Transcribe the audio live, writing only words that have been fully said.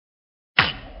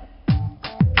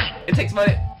It takes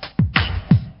money.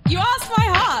 You asked my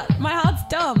heart. My heart's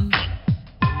dumb.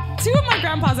 2 of my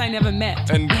grandpas I never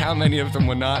met. And how many of them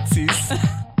were Nazis?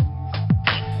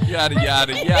 Yada,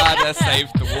 yada, yada,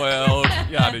 save the world.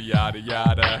 Yada, yada,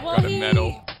 yada. Well, Got a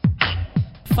medal.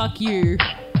 Fuck you.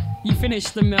 You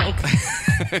finished the milk.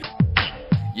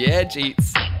 Yeah,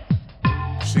 Jeets.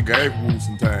 She gave Wu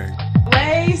some tang.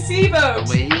 Away, Sibo.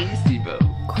 Away, Sibo.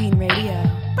 Queen Radio.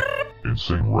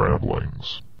 Insane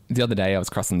ramblings. The other day I was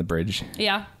crossing the bridge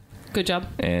Yeah. Good job.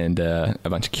 and a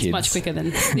bunch of kids. Much quicker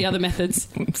than the other methods.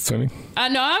 Swimming.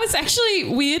 No, I was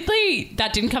actually, weirdly,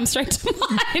 that didn't come straight to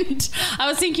mind. I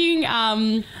was thinking,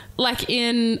 like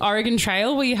in Oregon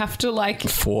Trail where you have to like...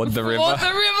 Ford the river. Ford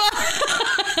the river.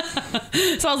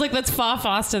 So I was like, that's far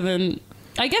faster than...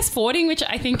 I guess fording, which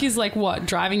I think is like what?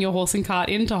 Driving your horse and cart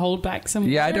in to hold back some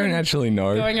Yeah, I water don't and actually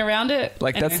know. going around it.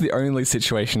 Like, that's the only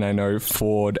situation I know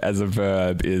Ford as a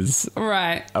verb is...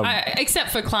 Right.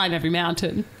 Except for climb every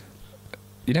mountain.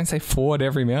 You don't say ford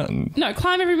every mountain. No,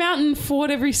 climb every mountain, ford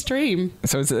every stream.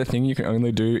 So is it a thing you can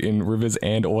only do in rivers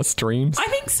and or streams? I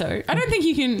think so. I don't think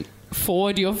you can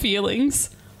ford your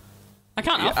feelings. I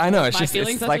can't I know, it's my just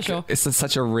feelings, it's that's like for sure. it's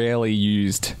such a rarely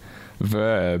used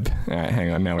verb. All right,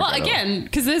 hang on. Now Well, again,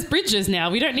 because there's bridges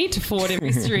now. We don't need to ford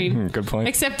every stream. Good point.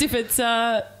 Except if it's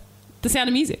the Sound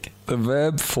of Music. The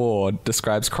verb ford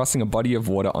describes crossing a body of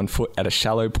water on foot at a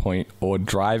shallow point or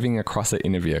driving across it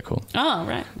in a vehicle. Oh,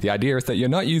 right. The idea is that you're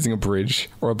not using a bridge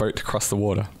or a boat to cross the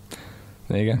water.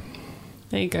 There you go.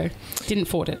 There you go. Didn't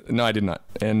ford it. No, I did not.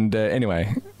 And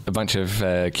anyway, a bunch of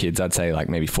kids, I'd say like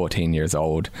maybe 14 years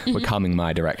old, were coming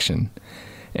my direction.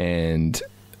 And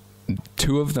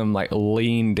 2 of them like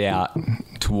leaned out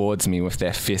towards me with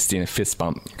their fist in a fist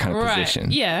bump kind of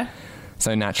position. Yeah.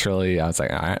 So naturally, I was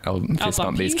like, all right, I'll fist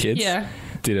bump these you. kids. Yeah.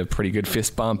 Did a pretty good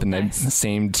fist bump, and Nice. they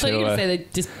seemed So you're to... going to say they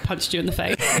just punched you in the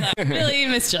face. No, really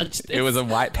misjudged this. it was a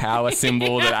white power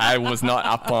symbol that I was not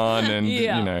up on, and,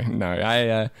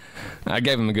 I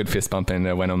gave them a good fist bump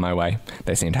and went on my way.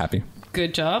 They seemed happy.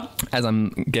 Good job. As I'm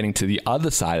getting to the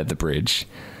other side of the bridge,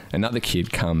 another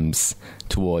kid comes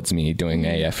towards me doing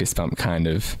a fist bump kind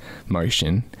of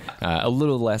motion, a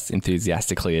little less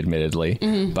enthusiastically, admittedly,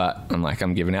 but I'm like,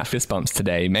 I'm giving out fist bumps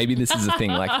today. Maybe this is a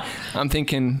thing. Like, I'm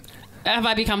thinking... Have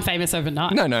I become famous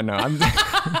overnight? No. I'm...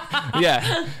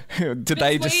 yeah. Did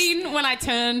they just... When I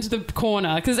turned the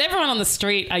corner, because everyone on the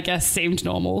street, I guess, seemed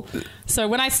normal. So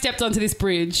when I stepped onto this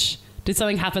bridge... Did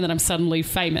something happen that I'm suddenly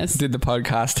famous? Did the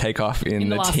podcast take off in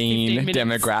the last teen 15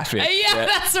 minutes? demographic? Yeah,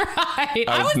 that's right.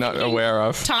 I was not thinking aware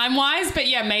of. Time-wise, but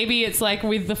yeah, maybe it's like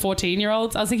with the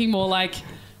 14-year-olds. I was thinking more like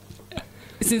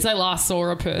since I last saw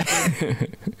a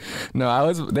person.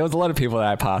 No, there was a lot of people that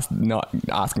I passed not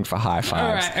asking for high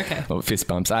fives. All right, okay. Or fist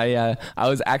bumps. I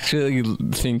was actually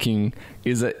thinking,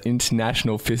 is it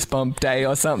International Fist Bump Day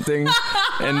or something?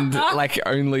 And like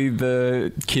only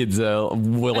the kids are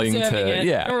willing Observing to... it.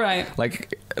 Yeah. All right.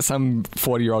 Like some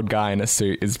 40-year-old guy in a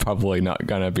suit is probably not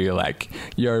going to be like,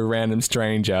 yo, random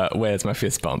stranger, where's my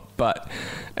fist bump? But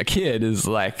a kid is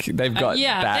like, they've got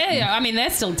that. Yeah, I mean,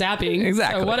 they're still dabbing.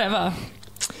 Exactly. So whatever.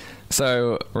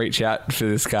 So reach out for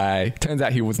this guy. Turns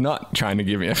out he was not trying to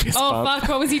give me a fist bump. Oh, fuck.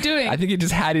 What was he doing? I think he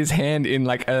just had his hand in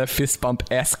like a fist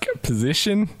bump-esque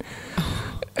position.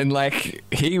 And like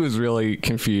he was really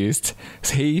confused.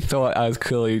 So he thought I was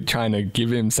clearly trying to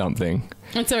give him something.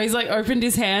 And so he's like opened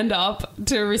his hand up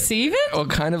to receive it? Or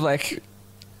kind of like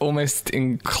almost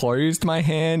enclosed my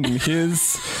hand in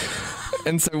his.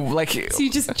 And so like... So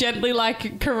you just gently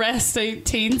like caressed a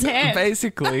teen's hand?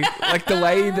 Basically. Like the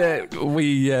way that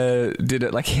we did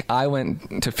it, like I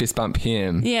went to fist bump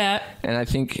him. Yeah. And I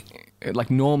think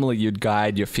like normally you'd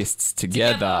guide your fists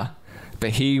together. But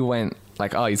he went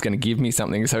like, oh, he's going to give me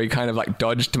something. So he kind of like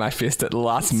dodged my fist at the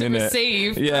last minute.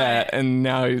 Receive. Yeah. Right. And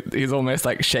now he's almost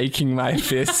like shaking my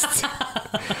fist.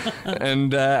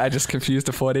 And I just confused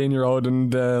a 14-year-old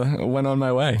and went on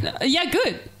my way. Yeah,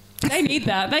 good. They need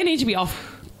that. They need to be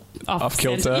off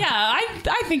kilter. Yeah,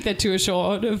 I think they're too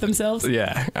assured of themselves.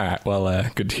 Yeah. All right. Well,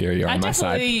 good to hear you're on my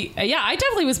side. Yeah, I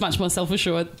definitely was much more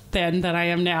self-assured then than I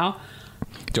am now.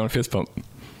 Do you want a fist bump?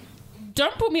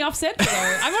 Don't put me off center, though.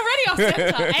 I'm already off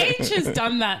center. Age has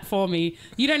done that for me.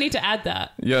 You don't need to add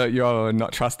that. You're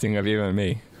not trusting of even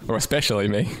me, or especially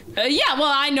me. Yeah,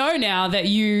 well, I know now that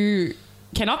you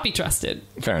cannot be trusted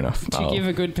Fair enough. to give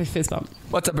a good fist bump.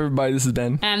 What's up, everybody? This is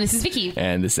Ben. And this is Vicki.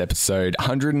 And this is episode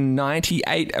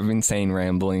 198 of Insane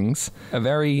Ramblings. A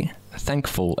very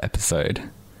thankful episode.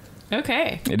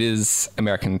 Okay. It is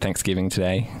American Thanksgiving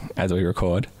today, as we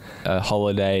record. A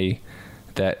holiday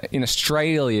that in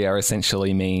Australia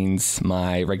essentially means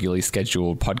my regularly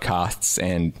scheduled podcasts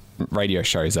and radio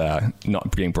shows are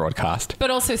not being broadcast. But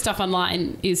also stuff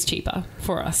online is cheaper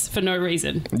for us for no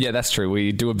reason. Yeah, that's true.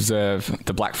 We do observe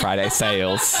the Black Friday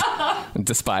sales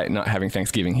despite not having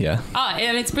Thanksgiving here.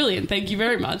 And it's brilliant. Thank you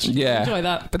very much. Yeah. Enjoy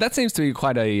that. But that seems to be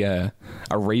quite a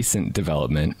recent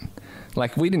development.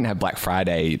 Like, we didn't have Black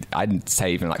Friday, I'd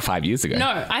say even like 5 years ago.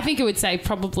 No, I think it would say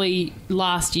probably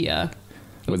last year.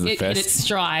 Was the It first. hit its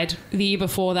stride. The year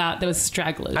before that, there was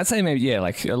stragglers. I'd say maybe,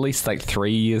 like at least like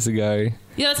 3 years ago.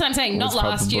 Yeah, that's what I'm saying. Not was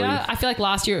last year. probably- I feel like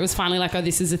last year it was finally like, oh,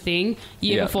 this is a thing.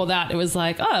 Year Yeah. before that, it was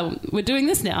like, oh, we're doing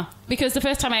this now. Because the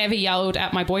first time I ever yelled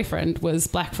at my boyfriend was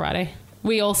Black Friday.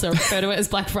 We also refer to it as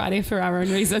Black Friday for our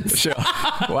own reasons. Sure.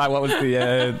 Why? What was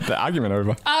the argument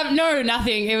over? No,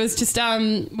 nothing. It was just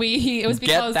it was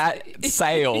because Get that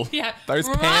sale. Yeah. Those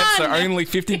Run! pants are only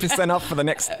 50% off for the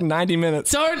next 90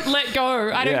 minutes. Don't let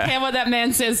go. I don't Yeah. care what that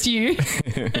man says to you.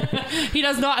 He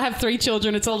does not have 3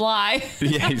 children. It's a lie.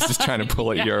 Yeah, he's just trying to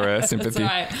pull at your sympathy.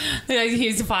 That's right. Yeah,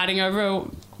 he's fighting over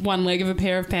one leg of a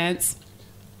pair of pants.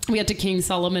 We had to King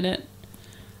Solomon it.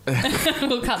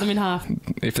 We'll cut them in half.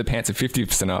 If the pants are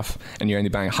 50% off and you're only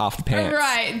buying half the pants,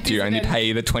 Right. do you only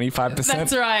pay the 25%?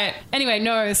 That's right. Anyway,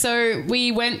 no. So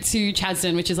we went to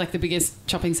Chadstone, which is like the biggest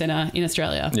shopping centre in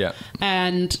Australia. Yeah.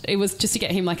 And it was just to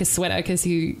get him like a sweater because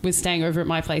he was staying over at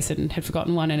my place and had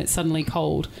forgotten one, and it's suddenly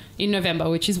cold in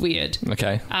November, which is weird.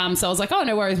 Okay. So I was like, oh,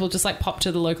 no worries. We'll just like pop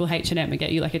to the local H&M and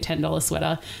get you like a $10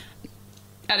 sweater.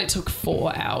 And it took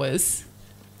 4 hours.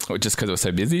 Or just because it was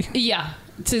so busy? Yeah.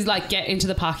 To like get into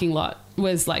the parking lot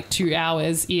was like 2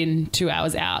 hours in, 2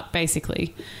 hours out,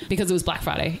 basically, because it was Black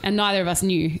Friday and neither of us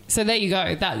knew. So there you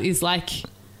go. That is like...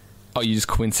 Oh, you just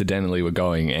coincidentally were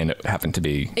going and it happened to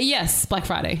be... Yes, Black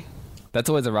Friday. That's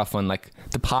always a rough one. Like,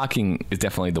 the parking is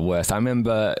definitely the worst. I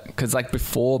remember, because like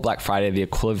before Black Friday, the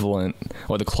equivalent,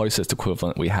 or the closest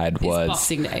equivalent we had was...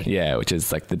 Boxing Day. Yeah, which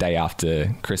is like the day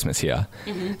after Christmas here.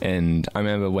 Mm-hmm. And I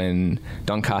remember when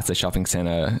Doncaster Shopping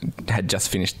Centre had just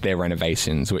finished their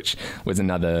renovations, which was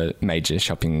another major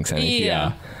shopping centre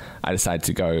here. I decided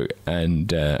to go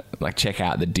and like check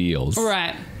out the deals.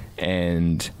 Right.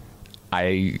 And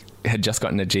I had just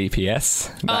gotten a GPS.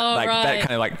 That, right. That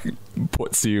kind of like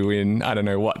puts you in, I don't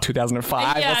know what,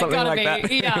 2005 Yeah, or something gotta like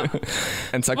be. that. Yeah.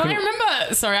 And so I Well, I couldn't...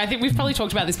 remember... Sorry, I think we've probably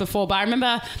talked about this before, but I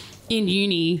remember in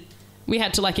uni... We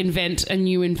had to like invent a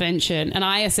new invention, and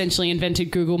I essentially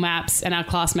invented Google Maps, and our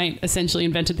classmate essentially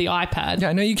invented the iPad. Yeah,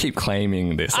 I know you keep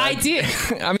claiming this. I did.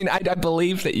 I mean, I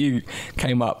believe that you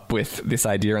came up with this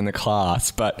idea in the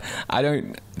class, but I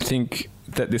don't think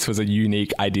that this was a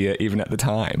unique idea even at the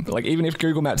time. Like, even if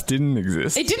Google Maps didn't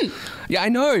exist. It didn't. Yeah, I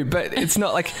know, but it's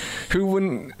not like, who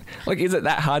wouldn't... Like, is it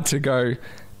that hard to go...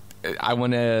 I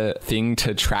want a thing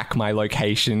to track my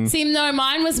location. See, no,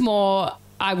 mine was more...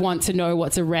 I want to know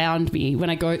what's around me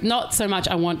when I go. Not so much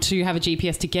I want to have a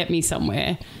GPS to get me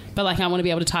somewhere, but like I want to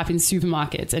be able to type in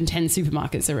supermarkets, and 10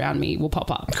 supermarkets around me will pop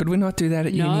up. Could we not do that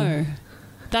at uni? No.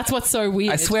 That's what's so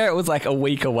weird. I swear it was like a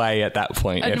week away at that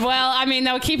point. Well, I mean,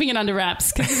 they were keeping it under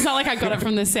wraps because it's not like I got it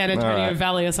from the San Antonio Right.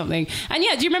 Valley or something. And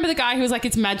yeah, do you remember the guy who was like,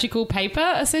 it's magical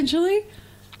paper, essentially?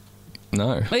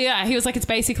 No. Well, yeah, he was like, it's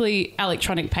basically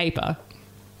electronic paper.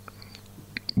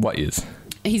 What is?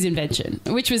 His invention,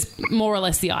 which was more or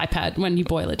less the iPad when you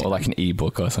boil it down. Or like an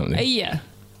ebook or something. Yeah.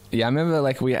 Yeah, I remember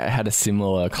like we had a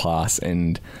similar class,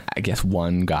 and I guess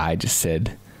one guy just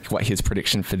said what his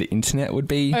prediction for the internet would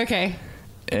be. Okay.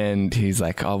 And he's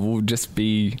like, oh, we'll just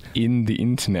be in the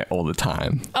internet all the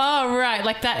time. Oh, right.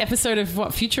 Like that episode of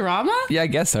what, Futurama? Yeah, I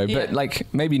guess so. Yeah. But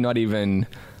like maybe not even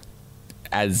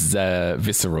as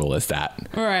visceral as that.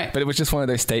 Right. But it was just one of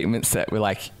those statements that were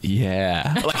like,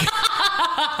 yeah.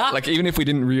 Like even if we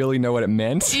didn't really know what it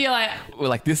meant, You're like, we're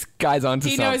like, this guy's onto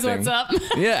he something. knows what's up.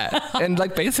 Yeah. And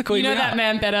like basically You know we that are.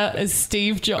 man better as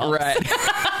Steve Jobs. Right.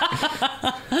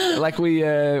 Like we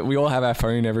all have our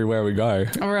phone everywhere we go.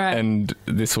 Right. And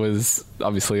this was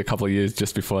obviously a couple of years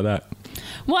just before that.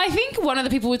 Well, I think one of the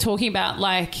people were talking about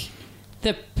like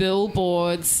the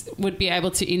billboards would be able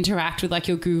to interact with like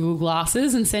your Google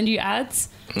glasses and send you ads.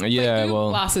 Yeah, Google well,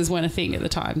 glasses weren't a thing at the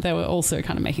time. They were also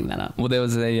kind of making that up. well, there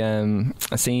was a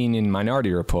scene in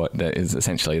Minority Report that is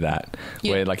essentially that,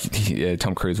 Yeah. where like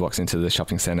Tom Cruise walks into the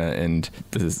shopping center and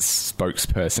the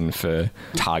spokesperson for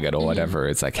Target or whatever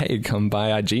is like, "Hey, come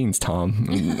buy our jeans, Tom,"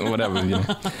 or whatever. You know.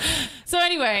 So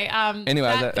anyway, that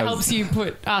that was- helps you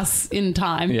put us in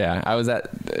time. Yeah, I was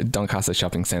at Doncaster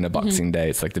Shopping Centre Boxing Day.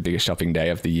 It's like the biggest shopping day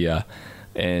of the year.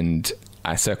 And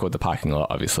I circled the parking lot,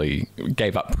 obviously.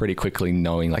 Gave up pretty quickly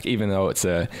knowing, like, even though it's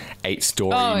a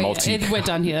 8-story Oh, multi... we're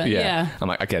done here. Yeah. I'm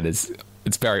like, okay, there's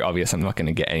it's very obvious I'm not going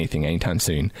to get anything anytime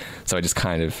soon. So I just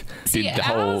kind of did the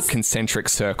whole concentric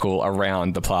circle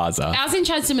around the plaza. Ours in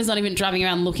Chadston is not even driving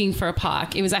around looking for a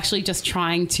park. It was actually just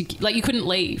trying to, like, you couldn't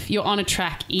leave. You're on a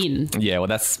track in. Yeah, well,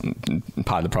 that's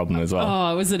part of the problem as well.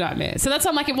 Oh, it was a nightmare. So that's why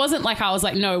I'm like, it wasn't like I was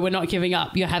like, no, we're not giving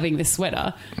up. You're having this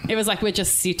sweater. It was like we're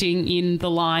just sitting in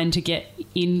the line to get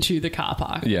into the car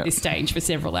park at this stage for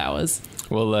several hours.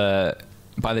 Well,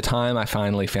 by the time I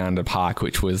finally found a park,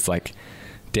 which was like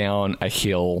down a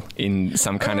hill in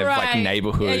some kind of like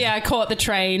neighborhood. Yeah, I caught the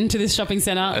train to this shopping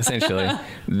center. Essentially,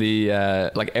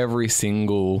 the like every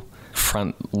single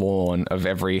front lawn of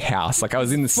every house, like I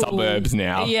was in the suburbs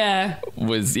now,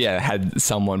 had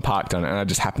someone parked on it, and I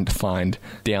just happened to find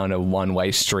down a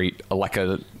one-way street like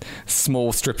a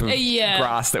small strip of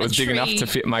grass that was big enough to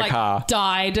fit my car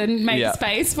died and made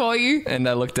space for you. And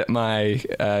I looked at my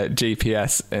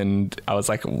GPS and I was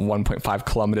like 1.5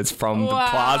 kilometers from the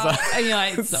plaza, and you're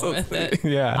like, it's not worth it.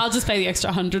 I'll just pay the extra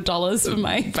 $100 for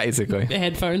my basically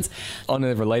headphones. On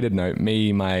a related note,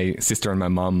 me, my sister and my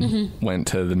mum went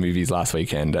to the movies last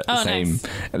weekend at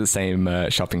the same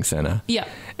shopping center. Yeah.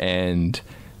 And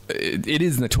it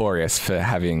is notorious for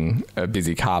having a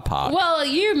busy car park. Well,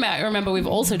 you might remember we've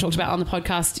also talked about on the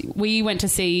podcast, we went to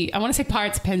see, I want to say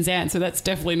Pirates of Penzance, so that's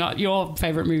definitely not your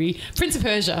favourite movie, Prince of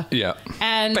Persia. Yeah.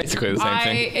 And basically the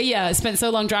same thing. Yeah, spent so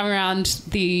long driving around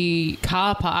the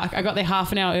car park. I got there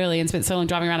half an hour early and spent so long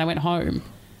driving around I went home.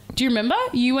 Do you remember?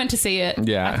 You went to see it,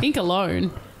 I think,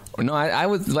 alone. No, I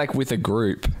was like with a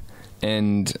group,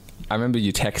 and I remember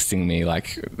you texting me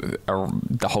like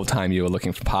the whole time you were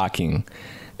looking for parking,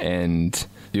 and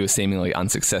you were seemingly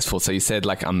unsuccessful. So you said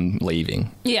like, I'm leaving.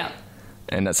 Yeah.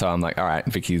 And so I'm like, all right,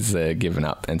 Vicky's given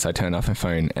up. And so I turned off my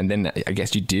phone. And then I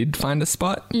guess you did find a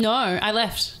spot? No, I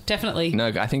left. Definitely. No,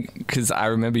 I think because I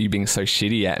remember you being so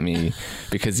shitty at me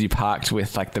because you parked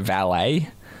with like the valet.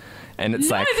 And it's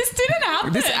like... No, this didn't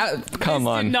happen. This did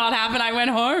not happen. I went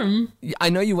home. I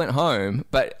know you went home,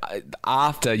 but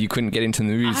after you couldn't get into the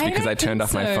movies because I turned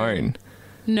off my phone.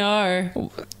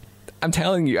 No. I'm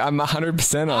telling you, I'm 100% on this.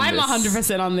 I'm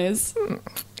 100% on this.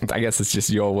 I guess it's just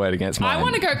your word against mine. I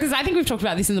want to go, because I think we've talked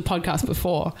about this in the podcast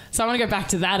before, so I want to go back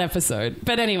to that episode.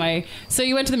 But anyway, so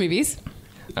you went to the movies?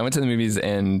 I went to the movies,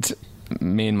 and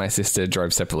me and my sister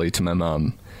drove separately to my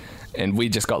mum. And we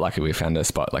just got lucky. We found a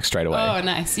spot like straight away. Oh,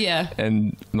 nice. Yeah.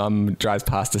 And mum drives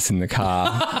past us in the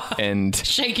car and...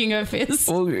 shaking her fist.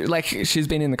 Well, like she's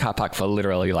been in the car park for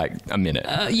literally like a minute.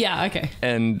 Yeah, okay.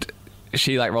 And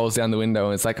she like rolls down the window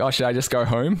and it's like, oh, should I just go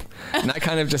home? And I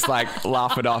kind of just like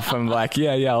laugh it off. I'm like,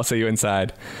 yeah, I'll see you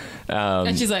inside.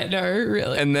 And she's like, no,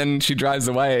 really? And then she drives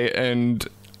away and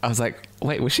I was like,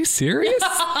 wait, was she serious?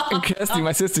 And Kirsty,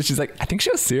 my sister, she's like, I think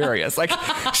she was serious. Like,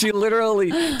 she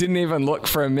literally didn't even look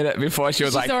for a minute before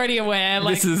she's like... She's already aware.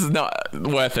 Like, this is not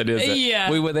worth it, is it? Yeah.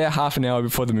 We were there half an hour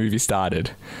before the movie started.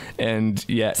 And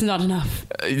yet... It's not enough.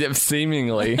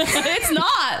 Seemingly. It's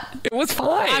not. It was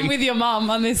fine. I'm with your mum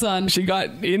on this one. She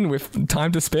got in with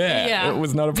time to spare. Yeah. It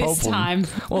was not a problem. This time.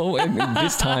 Well,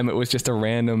 this time it was just a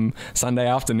random Sunday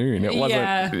afternoon. It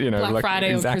wasn't, Black like,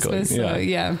 Friday exactly. or Christmas. Yeah. So,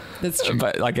 yeah, that's true.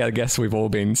 But like, I guess we've all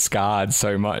been scarred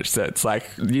so much that it's like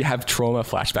you have trauma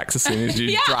flashbacks as soon as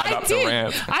you drive up the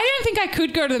ramp. I don't think I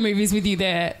could go to the movies with you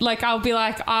there. Like, I'll be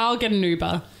like, I'll get an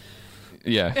Uber.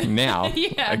 Yeah, now.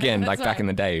 Again, like right. Back in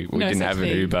the day, we didn't have an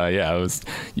Uber. Yeah, it was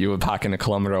you were parking a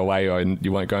kilometre away or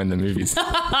you weren't going to the movies.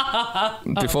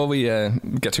 Before we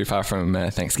get too far from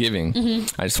Thanksgiving,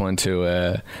 I just wanted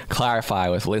to clarify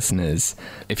with listeners,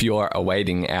 if you're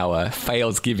awaiting our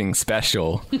Failsgiving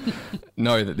special,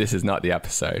 know that this is not the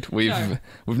episode. We've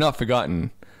not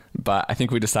forgotten, but I think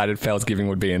we decided Failsgiving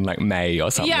would be in like May or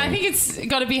something. Yeah, I think it's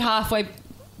got to be halfway...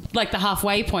 like the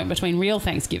halfway point between real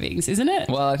Thanksgivings, isn't it?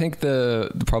 Well, I think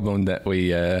the problem that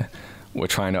we're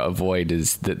trying to avoid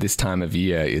is that this time of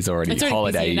year is already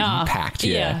holiday packed.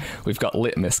 Yeah. We've got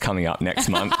Litmus coming up next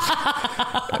month.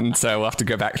 And so we'll have to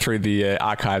go back through the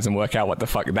archives and work out what the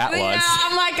fuck that was.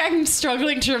 I'm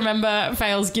struggling to remember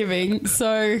Failsgiving.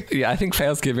 So yeah, I think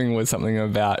Failsgiving was something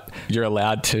about you're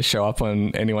allowed to show up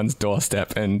on anyone's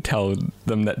doorstep and tell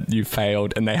them that you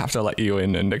failed and they have to let you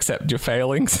in and accept your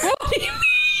failings. What do you mean?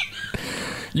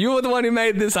 You were the one who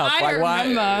made this up. I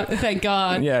remember. Thank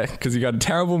God. Yeah, because you got a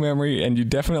terrible memory and you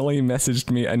definitely messaged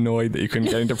me annoyed that you couldn't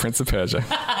get into Prince of Persia.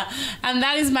 And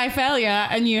that is my failure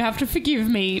and you have to forgive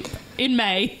me in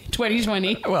May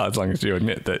 2020. Well, as long as you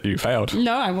admit that you failed.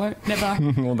 No, I won't. Never.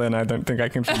 Well, then I don't think I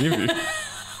can forgive you.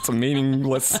 It's a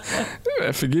meaningless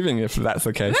forgiving if that's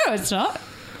the case. No, it's not.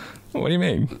 What do you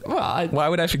mean? Well, why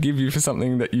would I forgive you for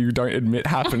something that you don't admit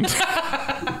happened?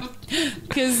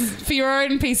 Because for your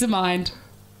own peace of mind.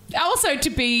 Also to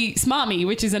be smarmy,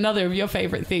 which is another of your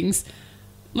favourite things.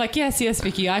 Like, yes,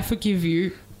 Vicky, I forgive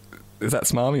you. Is that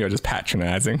smarmy or just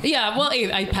patronising? Yeah, well,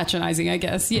 patronising, I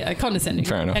guess. Yeah, condescending.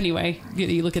 Fair enough. Anyway,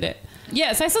 you look at it.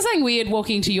 Yeah, so I saw something weird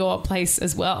walking to your place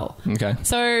as well. Okay.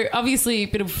 So, obviously,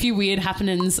 a few weird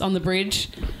happenings on the bridge.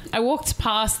 I walked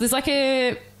past, there's like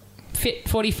a Fit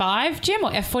 45 gym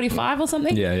or F45 or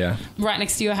something. Yeah. Right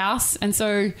next to your house. And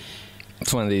so...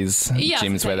 It's one of these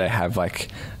gyms where they have like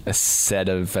a set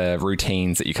of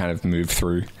routines that you kind of move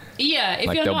through. Yeah, if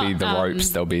like you're there'll not, be the ropes,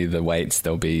 there'll be the weights,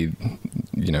 there'll be,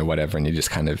 whatever, and you just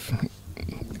kind of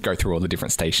go through all the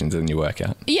different stations and you work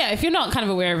out. Yeah, if you're not kind of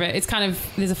aware of it, it's kind of,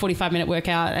 there's a 45-minute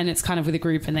workout and it's kind of with a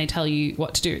group and they tell you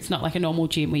what to do. It's not like a normal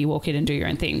gym where you walk in and do your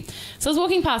own thing. So I was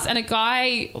walking past and a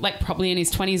guy, like probably in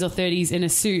his 20s or 30s in a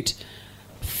suit,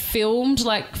 filmed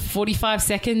like 45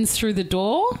 seconds through the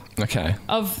door. Okay.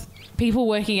 Of people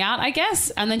working out, I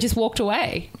guess, and then just walked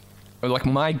away. Like,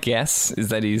 my guess is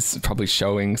that he's probably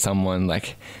showing someone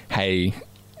like, hey,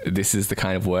 this is the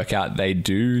kind of workout they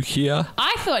do here.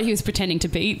 I thought he was pretending to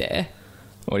be there.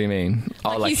 What do you mean?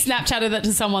 Like he Snapchatted that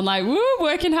to someone like, woo,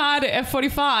 working hard at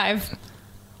F45.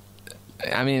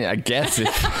 I mean, I guess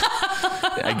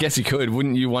you could.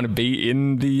 Wouldn't you want to be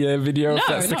in the video if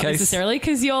that's the case? No, not necessarily,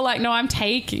 because you're like, no, I'm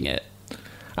taking it.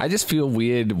 I just feel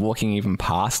weird walking even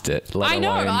past it. I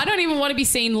know. I don't even want to be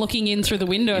seen looking in through the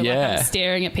window like I'm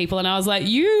staring at people. And I was like,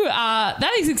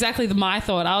 that is exactly my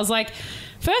thought. I was like,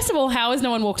 first of all, how has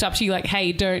no one walked up to you like,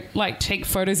 hey, don't like take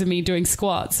photos of me doing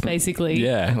squats, basically?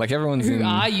 Yeah, like everyone's Who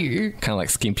are you? Kind of like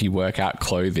skimpy workout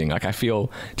clothing. Like I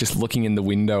feel just looking in the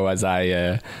window as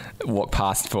I walk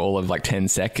past for all of like 10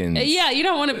 seconds. Yeah, you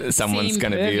don't want to someone's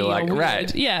going to be like,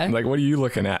 right. Yeah. Like, what are you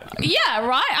looking at? Yeah,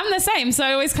 right. I'm the same. So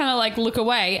I always kind of like look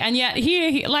away. And yet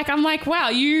here, like, I'm like, wow,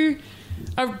 you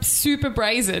are super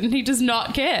brazen. He does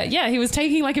not care. Yeah, he was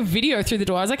taking like a video through the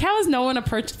door. I was like, how has no one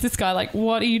approached this guy? Like,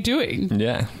 what are you doing?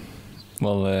 Yeah.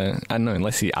 Well, I don't know,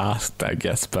 unless he asked, I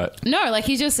guess, but... No, like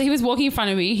he was walking in front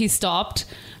of me. He stopped.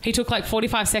 He took like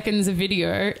 45 seconds of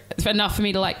video, enough for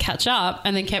me to like catch up,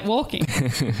 and then kept walking.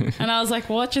 And I was like,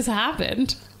 what just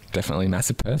happened? Definitely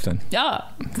massive person. Yeah,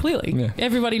 clearly. Yeah.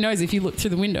 Everybody knows if you look through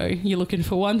the window, you're looking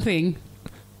for one thing.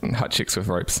 Hot chicks with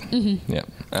ropes. Mm-hmm. Yeah.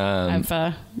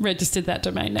 I've registered that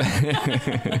domain name.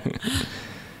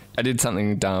 I did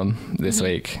something dumb this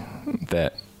week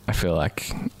that I feel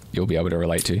like you'll be able to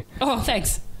relate to. Oh,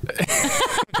 thanks.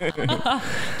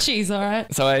 Jeez, all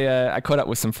right. So I caught up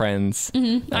with some friends.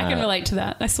 Mm-hmm. I can relate to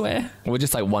that, I swear. Well,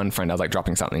 just like one friend, I was like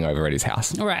dropping something over at his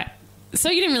house. All right. So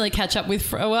you didn't really catch up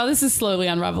with... well, this is slowly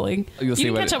unraveling. You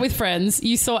didn't catch up with friends.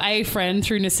 You saw a friend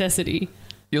through necessity.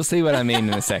 You'll see what I mean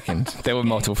in a second. There were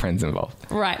multiple friends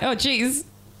involved. Right. Oh, geez.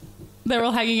 They're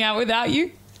all hanging out without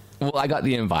you? Well, I got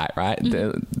the invite, right?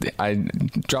 Mm-hmm. I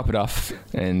drop it off,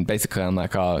 and basically I'm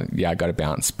like, oh, yeah, I got to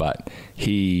bounce. But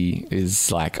he is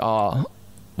like, oh,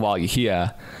 while you're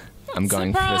here, I'm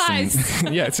going for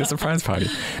some... Yeah, it's a surprise party.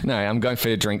 No, I'm going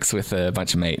for drinks with a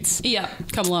bunch of mates. Yeah,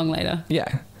 come along later.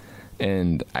 Yeah.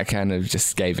 And I kind of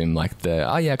just gave him like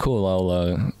oh, yeah,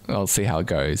 cool, I'll see how it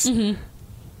goes. Mm-hmm.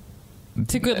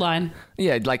 It's a good line.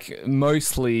 Yeah, like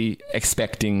mostly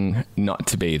expecting not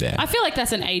to be there. I feel like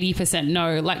that's an 80%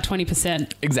 no, like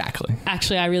 20%. Exactly.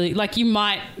 Actually, I really, like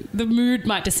the mood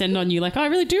might descend on you like, oh, I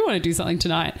really do want to do something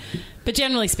tonight. But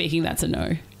generally speaking, that's a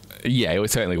no. Yeah,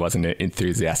 it certainly wasn't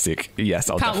enthusiastic. Yes,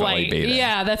 I'll Can't definitely wait. be there.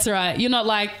 Yeah, that's right. You're not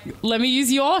like, let me use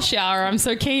your shower. I'm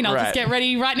so keen. I'll just get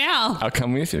ready right now. I'll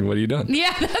come with you. What are you doing?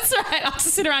 Yeah, that's right. I'll just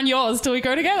sit around yours till we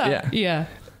go together. Yeah. Yeah.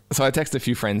 So I texted a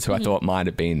few friends who I thought might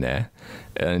have been there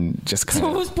and just kind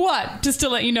of... So what? Just to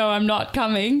let you know I'm not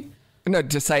coming? No,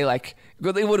 to say like,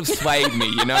 well, they would have swayed me,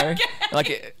 you know?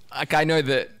 Okay. Like I know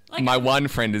that my one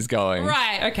friend is going.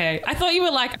 Right, okay. I thought you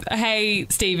were like, hey,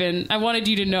 Stephen, I wanted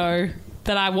you to know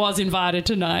that I was invited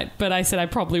tonight, but I said I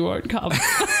probably won't come.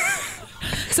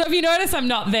 So if you notice I'm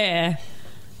not there,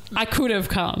 I could have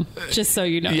come, just so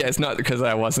you know. Yeah, it's not because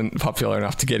I wasn't popular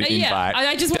enough to get an invite.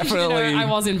 I just wanted you to know I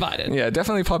was invited. Yeah,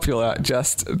 definitely popular,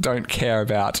 just don't care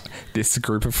about this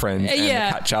group of friends and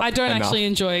catch up I don't enough. actually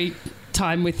enjoy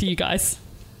time with you guys.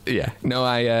 Yeah, no,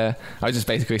 I was just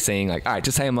basically saying like, all right,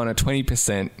 just say I'm on a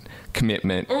 20%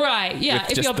 commitment. Right, yeah. With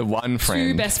if just you're the one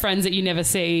friend. two best friends that you never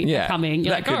see are coming,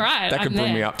 you're like, all right, that could I'm bring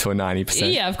there. me up to a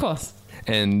 90%. Yeah, of course.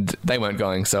 And they weren't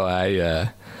going, so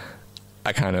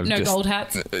I kind of No gold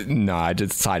hats? No, I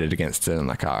decided against it. I'm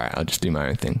like, all right, I'll just do my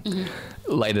own thing.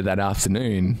 Mm-hmm. Later that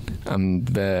afternoon, I'm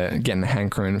getting a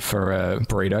hankering for a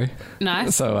burrito.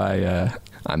 Nice. So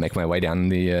I make my way down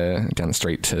the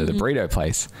street to the burrito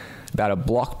place. About a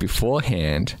block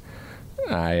beforehand,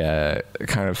 I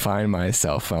kind of find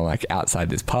myself like outside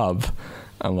this pub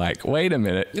I'm like, wait a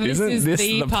minute, isn't this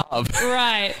the pub?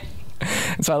 Right.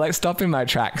 So I like stop in my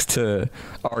tracks to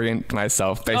orient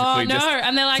myself, basically just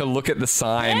and they're like, to look at the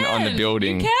sign on the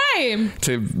building. You came.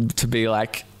 To be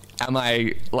like, am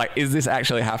I, like, is this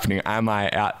actually happening? Am I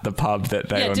at the pub that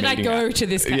they were meeting at? Did I go to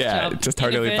this catch up? Just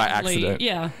totally by accident.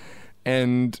 Yeah.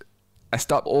 And I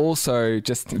stopped also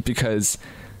just because,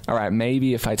 all right,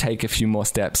 maybe if I take a few more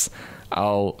steps,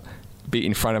 I'll be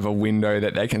in front of a window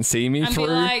that they can see me through.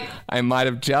 Like, I might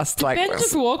have just Ben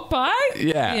just walk by?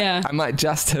 Yeah. I might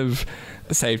just have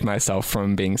saved myself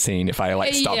from being seen if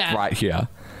I stopped right here.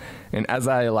 And as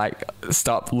I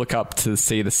look up to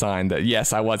see the sign that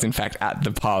yes, I was in fact at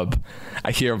the pub,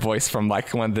 I hear a voice from one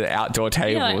of the outdoor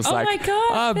tables oh my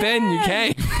God, Ben, you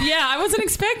came. Yeah, I wasn't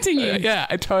expecting you. Yeah,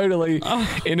 I totally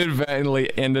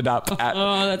inadvertently ended up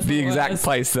at the exact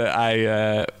place that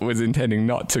I was intending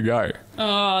not to go.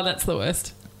 Oh, that's the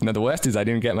worst. No, the worst is I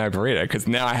didn't get my burrito because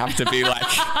now I have to be like,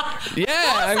 yeah,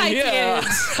 I'm here. Did.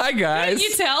 Hi, guys. Can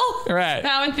you tell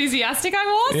how enthusiastic I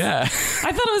was? Yeah.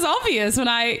 I thought it was obvious when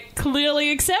I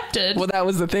clearly accepted. Well, that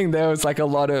was the thing. There was a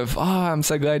lot of, I'm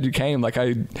so glad you came. Like,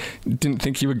 I didn't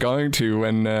think you were going to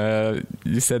when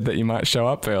you said that you might show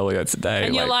up earlier today.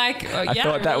 And you're like, I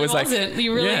thought that was wasn't.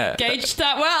 You really gauged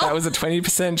that well. That was a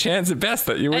 20% chance at best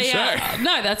that you would show.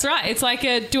 No, that's right. It's like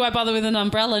a do I bother with an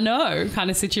umbrella? No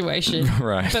kind of situation.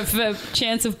 Right. But for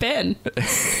chance of Ben.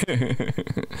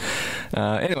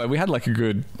 Anyway, we had a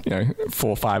good 4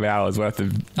 or 5 hours worth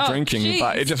of drinking,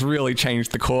 but it just really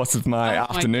changed the course of my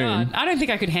afternoon. God. I don't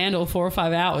think I could handle 4 or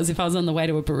 5 hours if I was on the way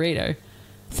to a burrito.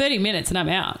 30 minutes and I'm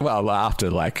out. Well, after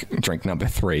drink number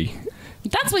 3.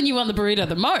 That's when you want the burrito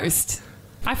the most.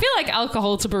 I feel like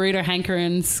alcohol to burrito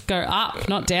hankerings go up,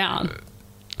 not down.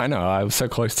 I know. I was so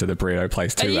close to the burrito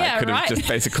place too. I could have just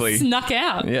basically snuck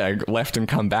out. Yeah, left and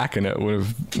come back, and I would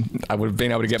have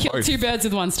been able to get both. 2 birds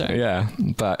with 1 stone. Yeah,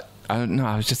 but I don't know.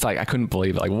 I was just I couldn't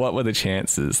believe it. What were the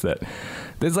chances that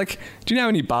there's do you know how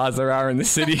many bars there are in the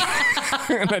city?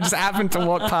 And I just happened to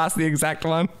walk past the exact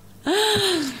one.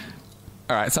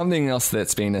 All right, something else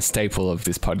that's been a staple of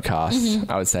this podcast,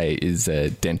 I would say, is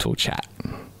dental chat.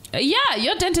 Yeah,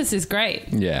 your dentist is great.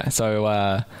 Yeah,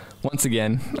 so once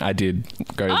again, I did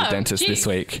go to the dentist this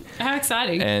week. How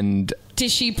exciting. And did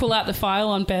she pull out the file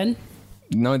on Ben?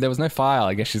 No, there was no file.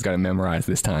 I guess she's got to memorize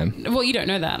this time. Well, you don't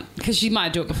know that because she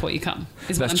might do it before you come,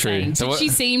 is what I'm saying. So she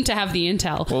seemed to have the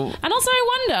intel. Well, and also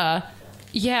I wonder,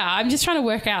 I'm just trying to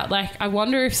work out, I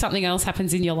wonder if something else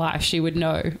happens in your life she would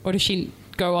know, or does she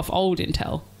go off old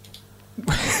intel?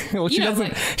 Well, she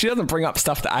doesn't bring up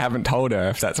stuff that I haven't told her,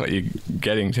 if that's what you're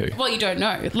getting to. Well, you don't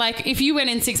know. If you went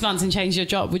in 6 months and changed your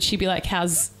job, would she be like,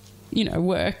 how's,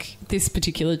 work, this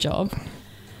particular job?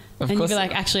 And you'd be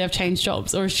like, actually, I've changed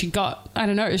jobs. Or has she got, I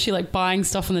don't know, is she buying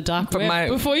stuff on the dark web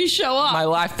before you show up? My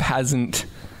life hasn't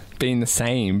been the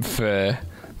same for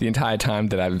the entire time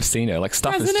that I've seen her.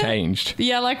 Stuff has changed.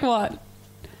 Yeah, like what?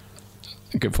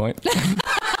 Good point.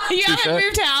 You haven't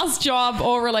moved house, job,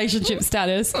 or relationship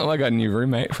status. Oh, I got a new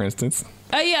roommate, for instance.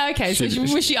 Oh, yeah, okay. So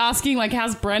was she asking,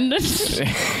 how's Brendan?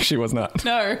 She was not.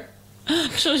 No.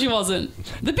 Sure she wasn't.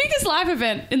 The biggest life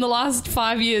event in the last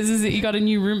 5 years is that you got a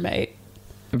new roommate.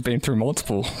 I've been through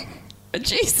multiple.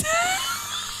 Jeez.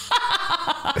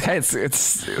 Hey,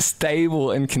 it's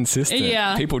stable and consistent.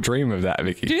 Yeah. People dream of that,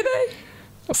 Vicki. Do they?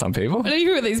 Well, some people.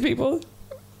 Who are these people?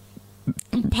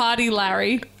 Party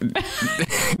Larry.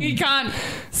 You can't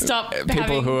stop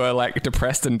people who are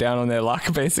depressed and down on their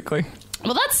luck, basically.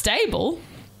 Well, that's stable.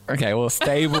 Okay, well,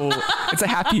 stable. It's a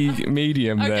happy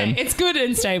medium then. Okay, it's good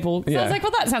and stable. So I was like,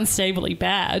 well, that sounds stably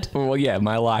bad. Well, yeah,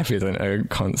 my life isn't a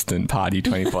constant party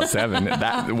 24/7.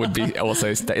 That would be also.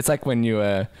 It's like when you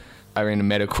are in a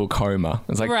medical coma.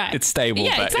 It's it's stable,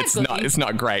 but exactly. It's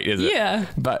not great, is it? Yeah.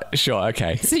 But sure,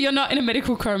 okay. So you're not in a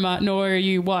medical coma, nor are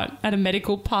you what? At a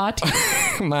medical party?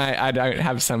 I don't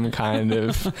have some kind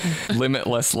of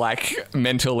limitless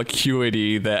mental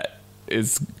acuity that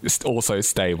is also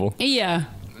stable. Yeah.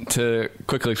 To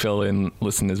quickly fill in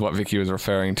listeners, what Vicki was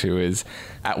referring to is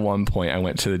at one point I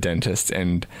went to the dentist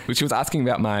and she was asking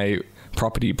about my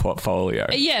property portfolio.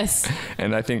 Yes.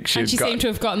 And I think she seemed to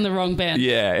have gotten the wrong bin.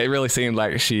 Yeah, it really seemed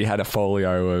like she had a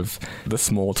folio of the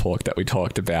small talk that we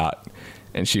talked about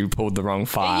and she pulled the wrong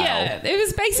file. Yeah, it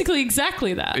was basically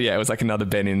exactly that. Yeah, it was another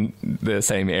bin in the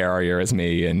same area as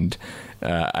me and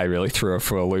I really threw her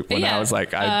for a loop when I was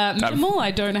like... minimal,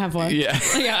 I don't have one. Yeah.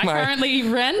 Yeah, I currently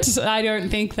rent. I don't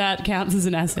think that counts as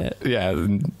an asset. Yeah,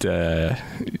 and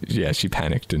she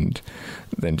panicked and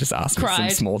then just asked me some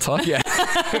small talk. Yeah.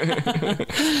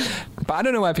 But I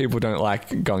don't know why people don't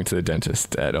like going to the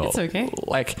dentist at all. It's okay.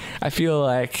 I feel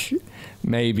like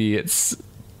maybe it's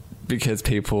because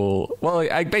people... Well,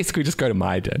 I basically just go to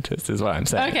my dentist is what I'm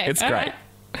saying. Okay, It's all great.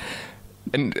 right.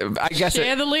 And I guess...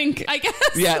 Share the link, I guess.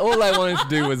 Yeah, all I wanted to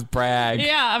do was brag.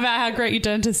 Yeah, about how great your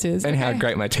dentist is. And how Okay.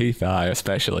 great my teeth are,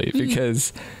 especially.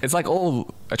 Because it's like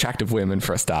all attractive women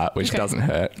for a start, which Okay. doesn't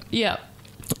hurt. Yeah.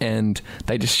 And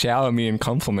they just shower me in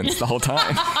compliments the whole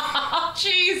time. Oh,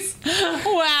 jeez.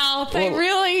 Wow. They Well-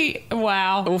 really...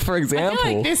 Wow. Well, for I example...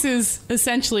 feel like this is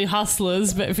essentially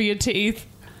Hustlers, but for your teeth.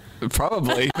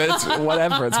 Probably, but it's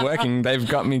whatever. It's working. They've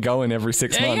got me going every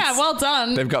 6 months. Yeah, well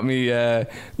done. They've got me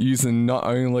using not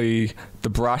only the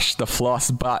brush, the floss,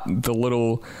 but the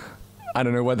little, I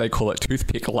don't know what they call it,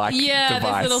 toothpick-like device.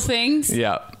 those little things.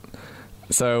 Yeah.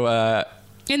 So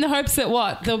In the hopes that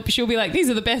what? She'll be like, these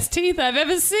are the best teeth I've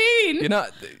ever seen. you're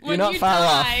not When far you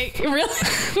off. die, really,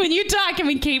 when you die, can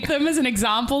we keep them as an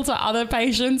example to other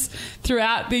patients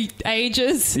throughout the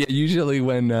ages? Yeah, usually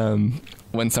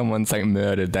when someone's like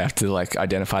murdered, they have to like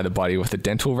identify the body with the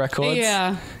dental records.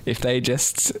 Yeah. If they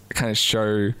just kind of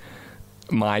show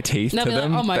my teeth They'll to be like,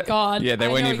 them, "Oh my God, yeah, they I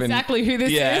won't know even exactly who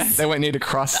this is." They won't need to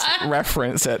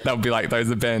cross-reference it. They'll be like, "Those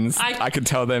are Ben's." I could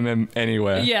tell them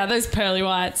anywhere. Yeah, those pearly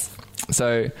whites.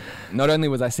 So, not only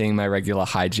was I seeing my regular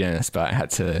hygienist, but I had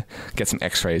to get some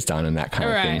X-rays done and that kind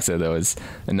of thing. Right. So there was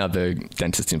another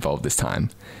dentist involved this time,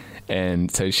 and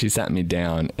so she sat me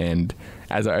down, and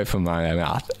as I opened my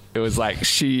mouth, it was like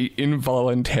she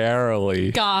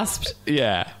involuntarily Gasped.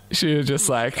 Yeah, she was just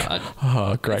like, God.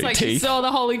 "Oh, great It's like she teeth." saw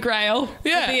the Holy Grail.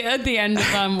 Yeah. At the end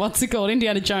of what's it called?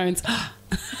 Indiana Jones.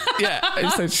 Yeah,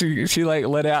 and so she like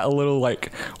let out a little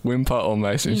like whimper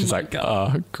almost, and she's like,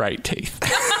 God. "Oh, great teeth."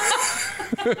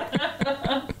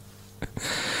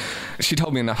 She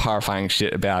told me enough horrifying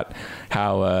shit about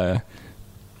how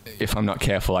if I'm not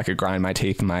careful, I could grind my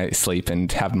teeth in my sleep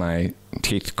and have my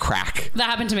teeth crack. That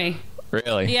happened to me.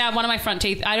 Really? Yeah, one of my front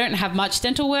teeth. I don't have much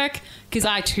dental work because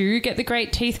I too get the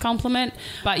great teeth compliment.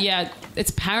 But yeah, it's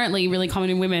apparently really common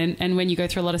in women. And when you go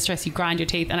through a lot of stress, you grind your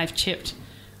teeth. And I've chipped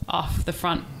off the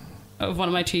front of one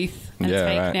of my teeth. And it's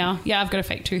fake right. now. Yeah, I've got a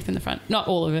fake tooth in the front. Not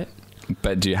all of it.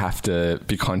 But do you have to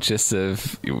be conscious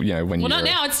of, when Well, you're... not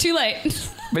now. It's too late.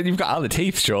 But you've got other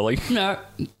teeth, surely. No.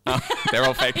 They're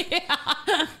all fake.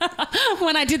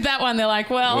 When I did that one, they're like,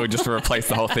 well, We'll just replace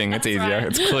the whole thing. It's easier. right.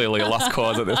 It's clearly a lost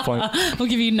cause at this point. we'll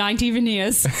give you 90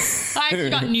 veneers. I actually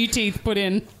got new teeth put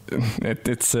in.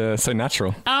 It's so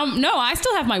natural. No, I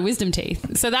still have my wisdom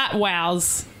teeth. So that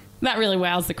wows. That really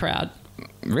wows the crowd.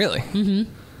 Really?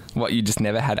 Mm-hmm. What, you just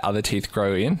never had other teeth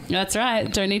grow in? That's right.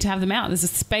 Don't need to have them out. There's a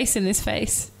space in this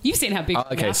face. You've seen how big Oh,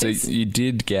 my okay, mouth so is. you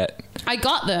did get... I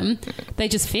got them. They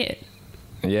just fit.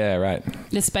 Yeah, right.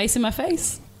 There's space in my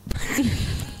face.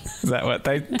 Is that what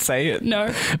they say? No.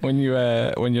 When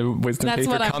your wisdom That's teeth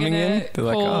what are I'm coming going in, to they're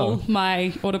like, call "Oh,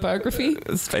 my autobiography.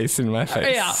 space in my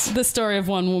face." Yeah, the story of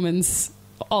one woman's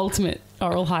ultimate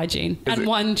oral hygiene and it-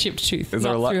 one chipped tooth, is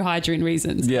there not a lot- through hygiene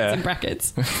reasons. Yeah. It's in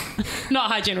brackets.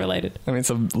 Not hygiene related. I mean, it's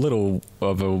a little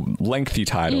of a lengthy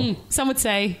title. Some would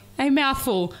say a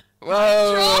mouthful.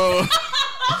 Whoa!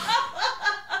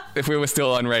 If we were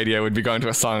still on radio, we'd be going to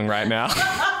a song right now.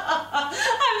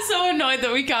 I'm so annoyed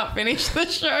that we can't finish the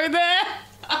show there.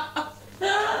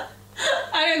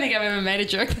 I don't think I've ever made a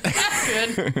joke that's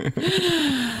good.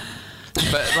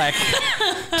 But like,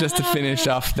 just to finish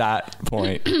off that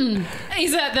point,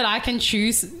 Is it that I can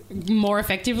choose more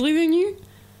effectively than you?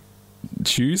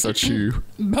 choose or chew?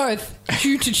 Both.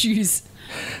 Chew to choose.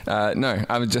 No,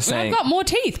 I was just Well, saying. I've got more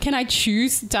teeth. Can I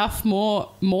choose stuff more?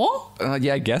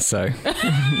 Yeah, I guess so.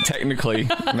 Technically,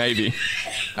 maybe.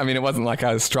 I mean, it wasn't like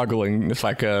I was struggling with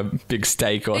like a big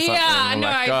steak or something. Yeah, I'm no,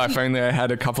 like, oh, if only I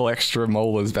had a couple extra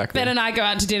molars back Ben then. and I go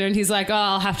out to dinner and he's like, oh,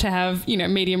 I'll have to have,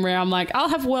 medium rare. I'm like, I'll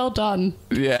have well done.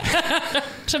 Yeah.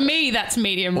 To me, that's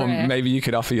medium Or rare. maybe you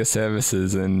could offer your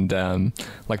services and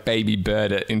like baby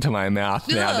bird it into my mouth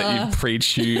now that you've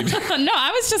pre-chewed. No,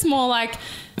 I was just more like,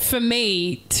 for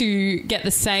me to get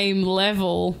the same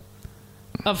level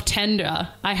of tender,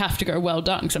 I have to go well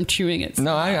done because I'm chewing it.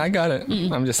 No, I got it.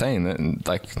 I'm just saying that,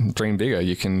 like, dream bigger.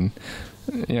 You can,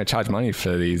 charge money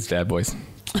for these bad boys.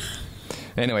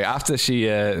 Anyway, after she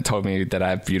told me that I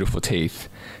have beautiful teeth,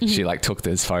 she like took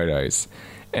those photos,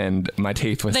 and my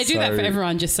teeth were They do that for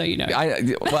everyone, just so you know.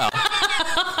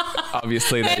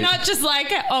 Obviously They're not just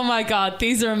like, oh my God,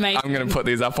 these are amazing. I'm going to put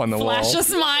these up on the wall. Flash a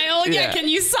smile. Yeah, Yeah. can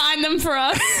you sign them for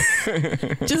us?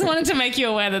 Just wanted to make you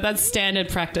aware that that's standard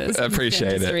practice.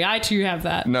 Appreciate it. I too have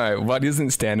that. No, what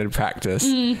isn't standard practice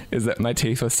is that my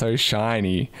teeth were so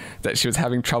shiny that she was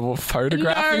having trouble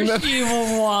photographing them. She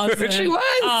wasn't. She was.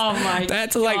 Oh my god. They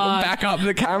had to like back up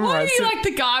the camera. Why are you like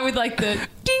the guy with like the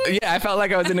ding? Yeah, I felt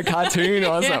like I was in a cartoon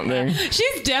or something.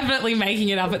 She's definitely making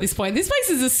it up at this point. This place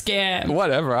is a scam.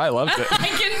 Whatever, I loved it. I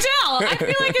can tell. I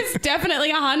feel like it's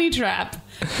definitely a honey trap.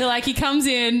 They're like, he comes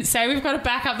in, say we've got to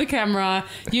back up the camera,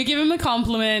 you give him a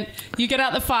compliment, you get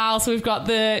out the file, so we've got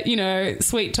the, you know,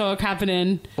 sweet talk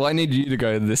happening. Well, I need you to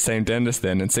go to the same dentist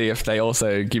then and see if they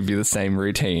also give you the same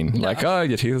routine. No. Like, oh,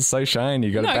 your teeth are so shiny,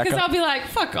 you got to No, back because up. I'll be like,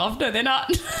 fuck off. No, they're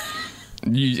not.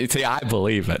 You see, I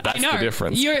believe it. That's the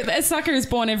difference. A sucker is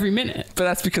born every minute. But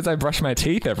that's because I brush my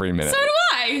teeth every minute. So do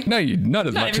I. No, not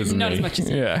as much as me. Not as much as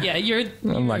you. Yeah. Yeah,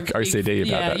 I'm like OCD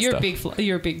about that Yeah, stuff.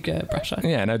 you're a big brusher.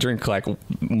 Yeah, and I drink like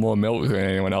more milk than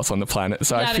anyone else on the planet.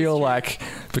 So That I is feel true. like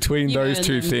between You those earn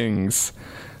two them. things,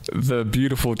 the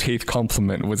beautiful teeth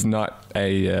compliment was not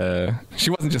a... she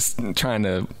wasn't just trying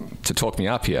to talk me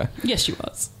up here. Yes, she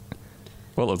was.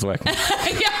 Well, it was working.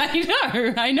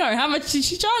 Yeah, I know. How much did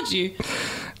she charge you?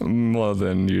 More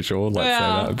than usual, let's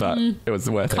Well, say that. But it was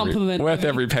worth Compliment.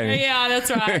 every penny. Yeah, that's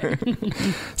right.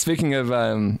 Speaking of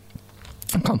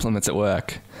compliments at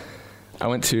work, I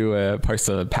went to post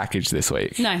a package this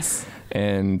week. Nice.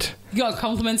 And You got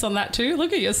compliments on that too?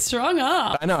 Look at you, strong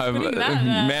up. I know, I'm Putting a that in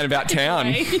a man about town.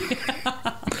 way.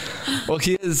 Well,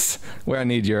 here's where I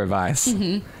need your advice.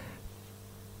 Mm-hmm.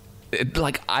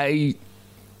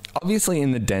 Obviously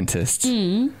in the dentist,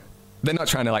 they're not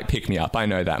trying to like pick me up. I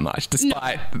know that much,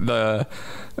 despite the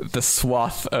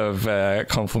swath of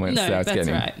compliments No, that I was that's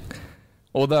getting. right.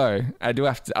 Although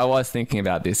I was thinking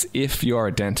about this. If you're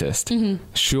a dentist, Mm-hmm.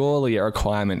 surely a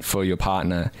requirement for your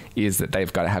partner is that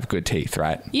they've got to have good teeth,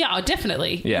 right? Yeah,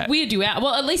 definitely. Yeah. Weird you out.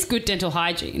 Well, at least good dental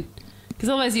hygiene. Because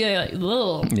otherwise you're like,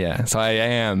 ugh. Yeah. So I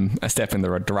am a step in the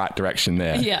right direction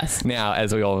there. Yes. Now,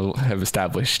 as we all have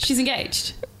established, She's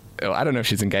engaged. I don't know if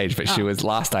she's engaged, but she was,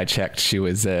 last I checked, she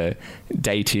was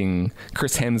dating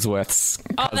Chris Hemsworth's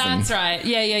cousin. Oh, that's right.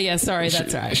 Yeah. Sorry,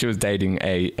 that's right. She was dating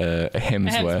a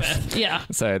Hemsworth. Hemsworth, yeah.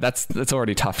 So that's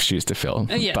already tough shoes to fill.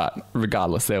 Yeah. But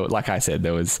regardless, like I said,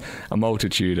 there was a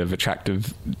multitude of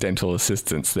attractive dental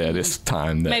assistants there this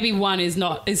time. Maybe one is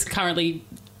currently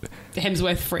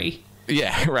Hemsworth free.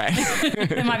 Yeah, right.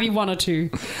 There might be one or two.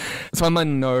 So I'm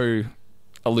on no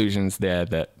illusions there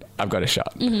that I've got a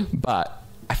shot. Mm-hmm. But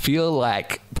I feel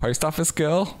like post office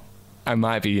girl, I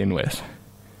might be in with.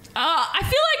 I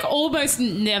feel like almost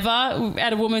never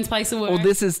at a woman's place of work. Well,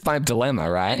 this is my dilemma,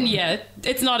 right? Yeah,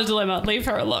 it's not a dilemma. Leave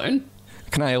her alone.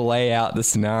 Can I lay out the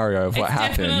scenario of what It's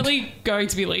happened? definitely going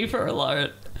to be leave her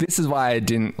alone. This is why I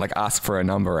didn't like ask for a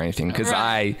number or anything, because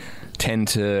Right. I tend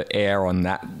to err on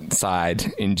that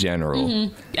side in general.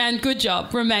 Mm-hmm. And good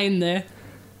job. Remain there.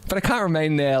 But I can't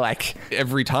remain there like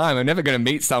every time. I'm never going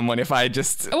to meet someone if I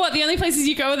just... What, the only places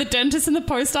you go are the dentist and the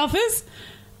post office?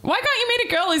 Why can't you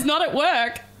meet a girl who's not at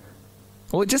work?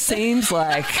 Well, it just seems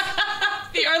like...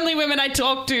 The only women I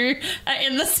talk to are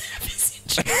in the service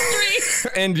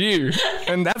industry. And you.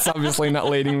 And that's obviously not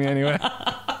leading me anywhere.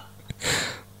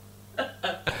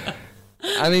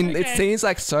 I mean, it seems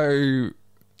like so...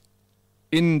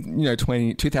 In,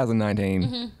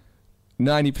 2019...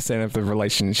 90% of the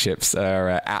relationships are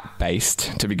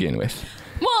app-based to begin with.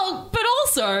 Well, but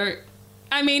also,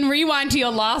 I mean, rewind to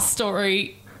your last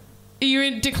story.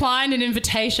 You declined an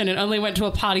invitation and only went to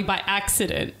a party by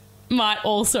accident. Might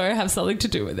also have something to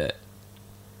do with it.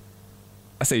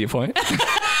 I see your point.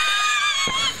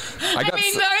 I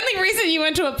mean, the only reason you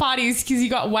went to a party is because you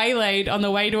got waylaid on the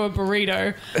way to a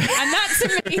burrito. And that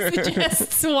to me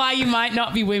suggests why you might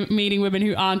not be meeting women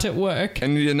who aren't at work.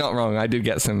 And you're not wrong. I did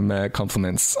get some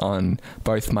compliments on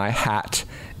both my hat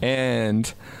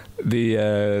and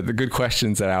the good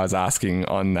questions that I was asking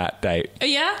on that date.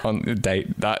 Yeah? On the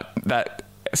date, that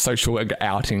social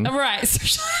outing. Right.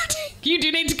 Social outing. You do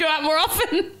need to go out more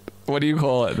often. What do you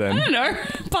call it then? I don't know.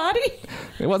 Party?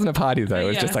 It wasn't a party though. It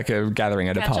was Yeah. just like a gathering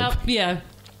at a Catch pub. up? Yeah.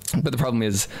 But the problem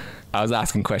is, I was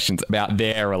asking questions about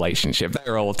their relationship. They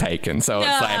were all taken, so it's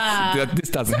Ah. like this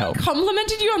doesn't help.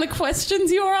 Complimented you on the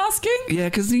questions you were asking? Yeah,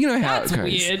 because you know how That's it goes.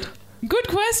 weird. Good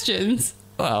questions.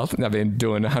 Well, I've been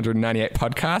doing 198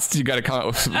 podcasts. You got to come up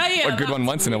with Oh, yeah, a good one that's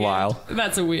once in a weird. while.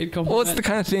 That's a weird compliment. Well, it's the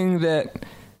kind of thing that,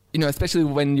 especially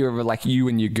when you're like you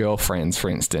and your girlfriends, for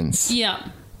instance. Yeah.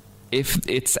 If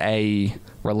it's a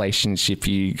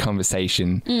relationship-y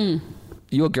conversation,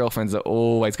 your girlfriends are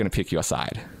always going to pick your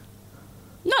side.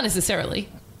 Not necessarily.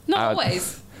 Not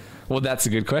always. Well, that's a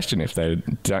good question. If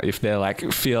they're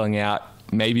like feeling out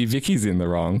maybe Vicky's in the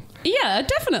wrong. Yeah,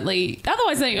 definitely.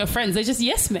 Otherwise, they're your friends. They're just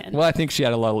yes men. Well, I think she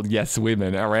had a lot of yes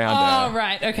women around her. Oh,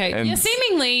 right. Okay. And Yeah,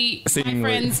 seemingly, my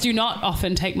friends do not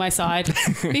often take my side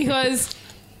because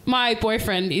my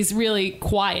boyfriend is really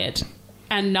quiet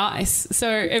and nice. So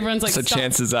everyone's like... So stop.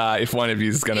 chances are, if one of you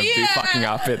is going to be fucking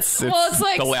up, it's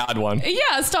like, the loud one.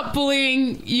 Yeah, stop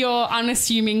bullying your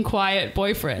unassuming, quiet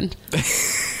boyfriend.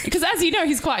 Because as you know,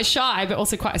 he's quite shy, but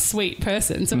also quite a sweet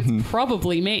person. So it's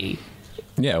probably me.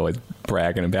 Yeah, we're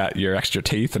bragging about your extra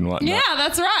teeth and whatnot. Yeah,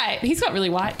 that's right. He's got really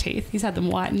white teeth. He's had them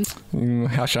whitened.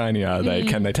 How shiny are they?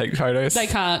 Can they take photos? They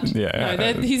can't. Yeah.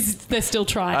 No, they're still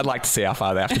trying. I'd like to see how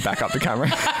far they have to back up the camera.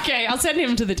 Okay, I'll send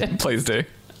him to the dentist. Please do.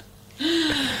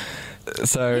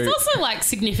 So He's also like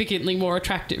significantly more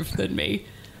attractive than me.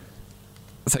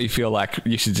 So you feel like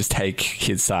you should just take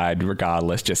his side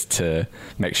regardless, just to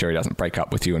make sure he doesn't break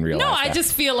up with you and realize No, I that.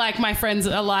 just feel like my friends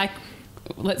are like,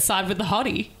 let's side with the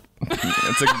hottie.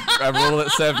 It's a rule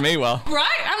that served me well.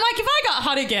 Right? I'm like, if I got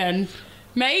hot again,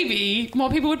 maybe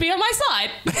more people would be on my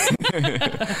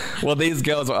side. Well, these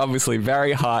girls were obviously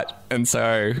very hot, and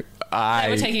so They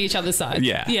were taking each other's side.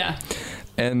 Yeah. Yeah.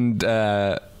 And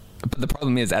but the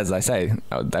problem is, as I say,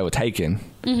 they were taken.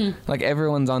 Mm-hmm. Like,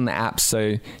 everyone's on the app,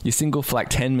 so you're single for like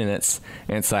 10 minutes,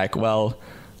 and it's like, well,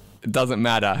 it doesn't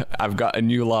matter. I've got a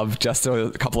new love just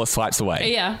a couple of swipes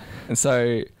away. Yeah. And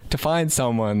so to find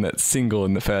someone that's single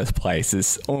in the first place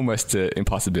is almost an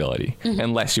impossibility,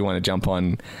 unless you want to jump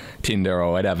on Tinder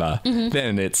or whatever.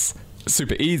 Then it's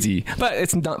super easy, but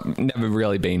it's never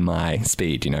really been my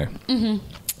speed, you know.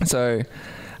 So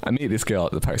I meet this girl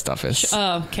at the post office.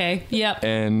 Oh, okay. Yep.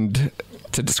 And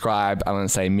to describe, I want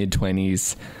to say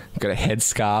mid-20s, got a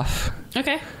headscarf.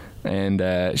 Okay.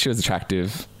 And she was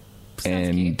attractive.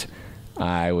 Sounds cute.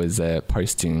 I was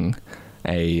posting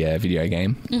a video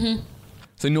game.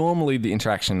 So normally the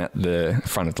interaction at the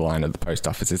front of the line of the post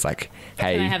office is like,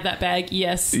 hey... Can I have that bag?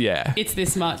 Yes. Yeah. It's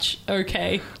this much.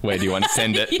 Okay. Where do you want to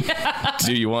send it? Yeah.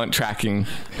 Do you want tracking?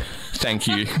 Thank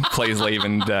you. Please leave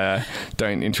and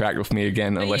don't interact with me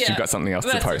again unless you've got something else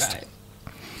to That's post. right.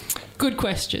 Good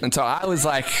question. And so I was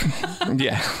like,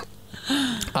 yeah.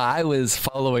 I was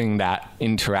following that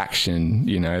interaction,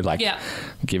 you know, like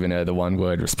giving her the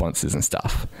one-word responses and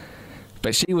stuff.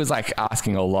 But she was like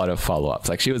asking a lot of follow-ups.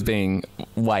 Like, she was being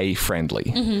way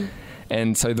friendly.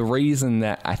 And so the reason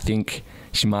that I think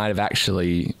she might have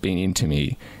actually been into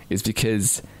me is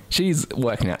because she's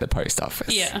working at the post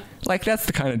office. Yeah. Like, that's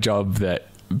the kind of job that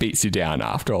beats you down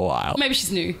after a while. Maybe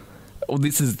she's new. Well,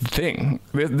 this is the thing.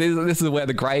 This is where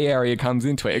the grey area comes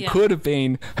into it. It Yeah. could have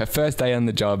been her first day on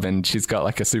the job and she's got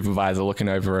like a supervisor looking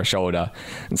over her shoulder.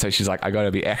 And so she's like, I got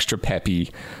to be extra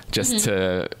peppy just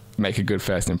to make a good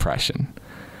first impression.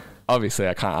 Obviously,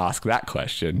 I can't ask that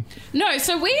question. No,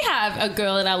 so we have a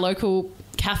girl at our local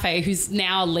cafe who's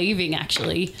now leaving,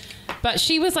 actually. But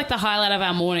she was like the highlight of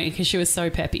our morning because she was so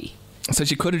peppy. So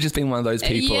she could have just been one of those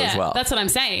people as well. That's what I'm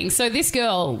saying. So this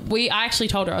girl, I actually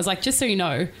told her, I was like, just so you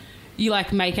know, you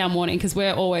like make our morning because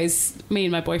we're always, me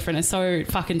and my boyfriend are so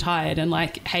fucking tired and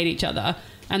like hate each other.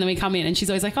 And then we come in and she's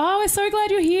always like, oh, we're so glad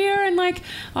you're here. And like,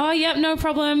 oh, yep, no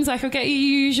problems. Like, I'll get you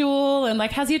usual. And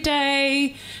like, how's your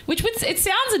day? It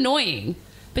sounds annoying,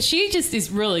 but she just is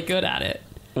really good at it.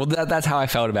 Well, that's how I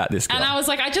felt about this girl. And I was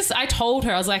like, I told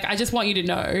her, I was like, I just want you to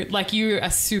know, like, you are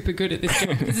super good at this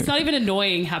job. Because it's not even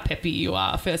annoying how peppy you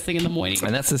are first thing in the morning.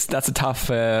 And that's a tough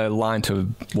line to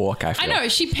walk, I feel. I know,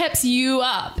 she peps you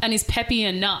up and is peppy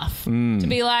enough to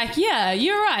be like, yeah,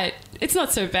 you're right. It's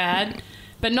not so bad.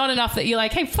 But not enough that you're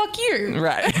like, hey, fuck you.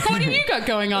 Right. What have you got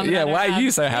going on? Yeah, why are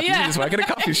you so happy? Yeah. You just work at a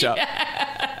coffee shop.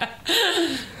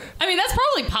 I mean, that's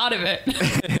probably part of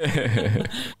it.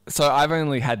 So I've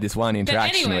only had this one But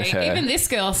interaction anyway, with her. even this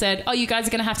girl said, oh, you guys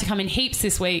are going to have to come in heaps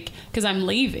this week because I'm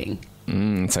leaving.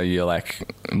 So you're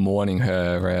like mourning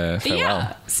her farewell.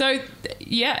 Yeah. So,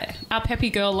 yeah, our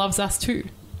peppy girl loves us too.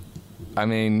 I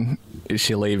mean, is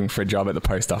she leaving for a job at the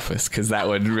post office? Because that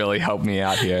would really help me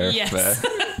out here Yes.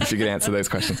 if you could answer those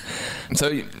questions.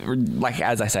 So, like,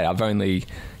 as I say, I've only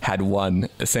had one,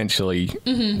 essentially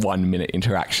 1 minute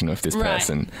interaction with this Right.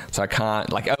 person. So I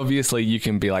can't, like, obviously you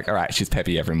can be like, all right, she's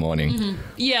peppy every morning.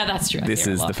 Yeah, that's true. I This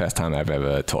hear a is lot. the first time I've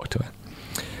ever talked to her.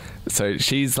 So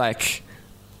she's like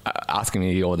asking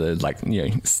me all the, like, you know,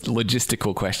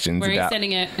 logistical questions Where are you about...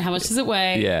 sending it? How much does it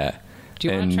weigh? Yeah. Do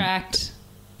you want And, it tracked?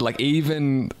 like,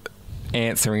 even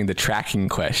answering the tracking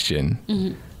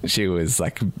question, she was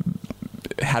like,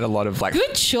 had a lot of like,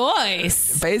 Good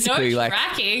choice. basically no like,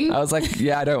 tracking. I was like,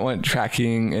 yeah, I don't want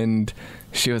tracking, and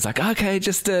she was like, okay,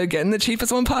 just getting the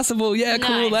cheapest one possible. Yeah,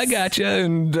 cool, Nice. I gotcha.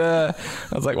 And I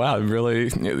was like, wow, I'm really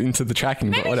into the tracking,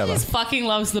 Maybe but whatever. she just fucking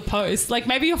loves the post. Like,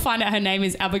 maybe you'll find out her name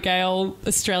is Abigail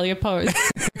Australia Post.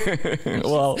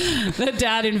 Well, Her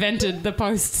dad invented the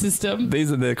post system.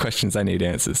 these are the questions I need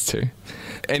answers to.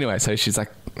 Anyway, so she's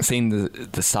like seeing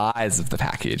the size of the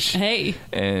package. Hey,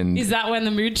 And is that when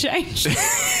the mood changed?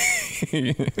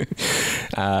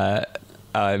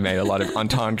 I made a lot of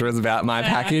entendres about my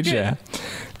package. good. Yeah.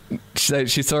 So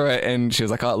she saw it and she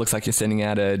was like, oh, it looks like you're sending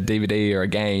out a DVD or a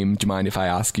game. Do you mind if I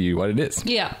ask you what it is?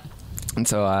 Yeah. And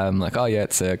so I'm like, oh, yeah,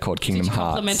 it's called Kingdom Did you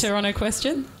Hearts. compliment her on her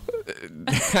question?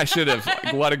 I should have.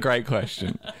 Like, what a great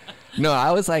question. No,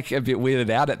 I was like a bit weirded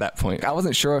out at that point. I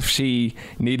wasn't sure if she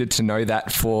needed to know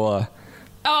that for...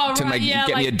 Oh, to right, like yeah,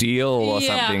 get me a deal or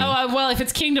something. Oh, well, if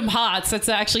it's Kingdom Hearts, it's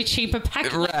actually cheaper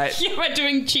package. Right. Yeah, we're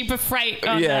doing cheaper freight.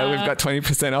 On, Yeah, we've got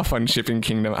 20% off on shipping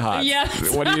Kingdom Hearts. Yeah,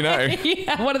 that's What do you know? right.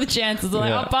 Yeah, what are the chances? They're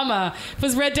like, Yeah. oh, bummer. If it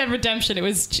was Red Dead Redemption, it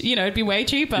was, it'd be way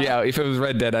cheaper. Yeah, if it was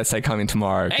Red Dead, I'd say come in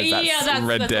tomorrow because that's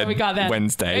Red Dead what we got then.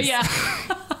 Wednesdays. Yeah.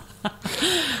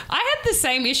 I had the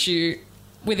same issue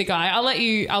with a guy.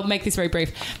 I'll make this very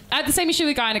brief. I had the same issue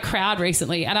with a guy in a crowd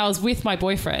recently, and I was with my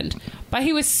boyfriend, but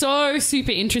he was so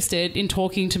super interested in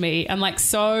talking to me and like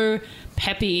so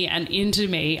peppy and into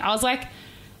me. I was like,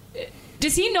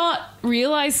 does he not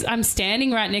realize I'm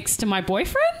standing right next to my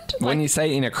boyfriend? When you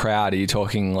say in a crowd, are you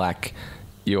talking like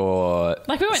you're...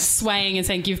 Like we weren't swaying and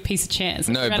saying give peace a chance.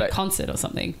 Like No, we were at a but- concert or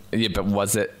something. Yeah, but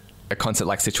was it a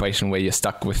concert-like situation where you're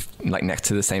stuck with like next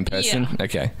to the same person? Yeah.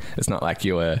 Okay. It's not like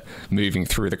you were moving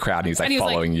through the crowd and he's like And he was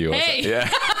like, following you. "Hey." Yeah.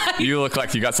 You look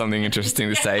like you got something interesting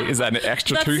to say. Is that an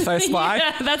extra tooth I spy?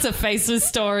 Yeah, that's a faceless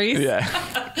story.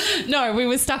 Yeah. No, we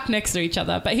were stuck next to each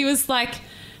other, but he was like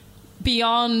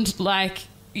beyond like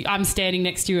I'm standing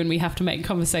next to you and we have to make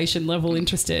conversation level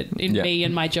interested in Yeah. me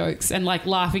and my jokes and like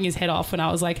laughing his head off when I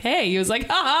was like, hey, he was like,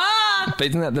 ha ha. But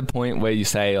isn't that the point where you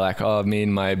say like, oh, me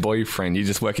and my boyfriend, you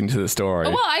just work into the story?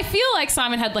 Well, I feel like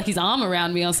Simon had like his arm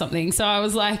around me or something, so I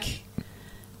was like,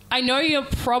 I know you're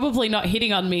probably not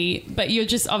hitting on me, but you're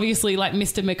just obviously like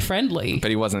Mr. McFriendly. But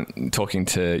he wasn't talking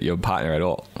to your partner at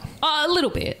all. A little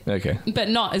bit, Okay. but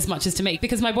not as much as to me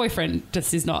because my boyfriend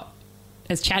just is not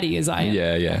as chatty as I am.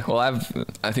 Yeah, yeah. Well,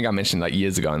 I think I mentioned like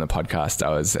years ago in the podcast, I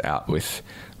was out with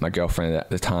my girlfriend at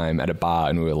the time at a bar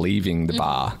and we were leaving the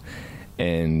bar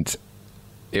and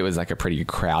it was like a pretty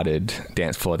crowded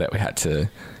dance floor that we had to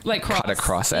Like cut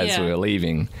across as we were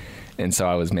leaving. And so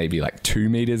I was maybe like 2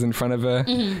 meters in front of her.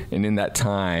 And in that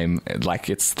time, like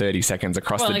it's 30 seconds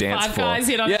across Well, the like dance 5 floor. guys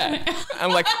hit on Yeah.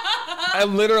 I'm like,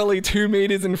 I'm literally 2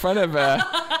 meters in front of her.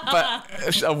 But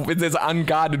there's an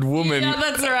unguarded woman. Yeah,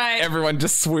 that's right. Everyone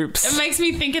just swoops. It makes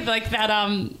me think of like that,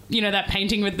 that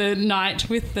painting with the knight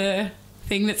with the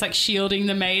thing that's like shielding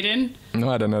the maiden. No,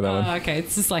 I don't know that Oh, one. okay.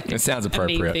 It's just like It sounds a meme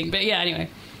appropriate. thing. But yeah, anyway.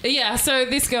 Yeah, so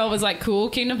this girl was like, cool,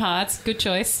 Kingdom Hearts, good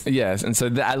choice. Yes, and so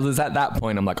that was at that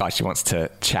point I'm like, oh, she wants to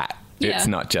chat. Yeah. It's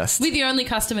not just... With the only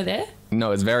customer there?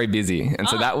 No, it's very busy. And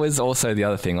so Oh. that was also the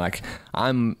other thing. Like,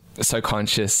 I'm so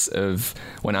conscious of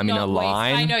when I'm in a Not waste.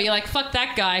 line. I know, you're like, fuck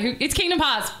that guy. It's Kingdom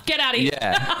Hearts. Get out of here.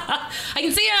 Yeah. I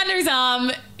can see it under his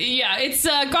arm. Yeah, it's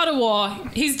God of War.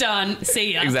 He's done.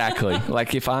 See ya. Exactly.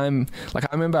 Like if I'm... Like I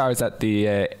remember I was at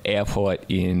the airport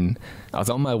I was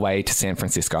on my way to San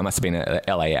Francisco. I must have been at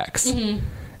LAX. Mm-hmm.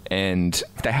 And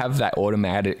they have that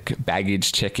automatic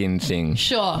baggage check-in thing.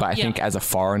 Sure, But I yeah. think as a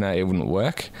foreigner, it wouldn't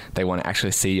work. They want to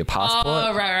actually see your passport.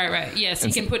 Oh, right. Yes,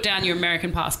 you can put down your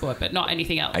American passport, but not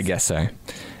anything else. I guess so.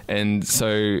 And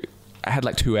so I had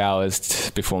like 2 hours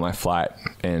before my flight.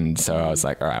 And so I was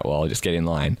like, all right, well, I'll just get in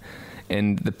line.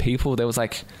 And the people, there was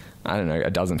like, I don't know, a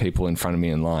dozen people in front of me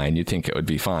in line. You'd think it would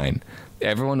be fine.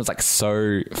 Everyone was like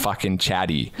so fucking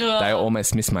chatty. Ugh. They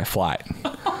almost missed my flight.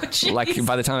 Oh, jeez. Like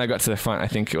by the time I got to the front, I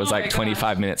think it was Oh my like God.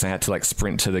 25 minutes. I had to like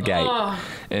sprint to the gate. Oh.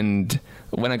 And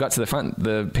when I got to the front,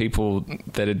 the people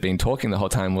that had been talking the whole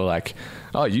time were like,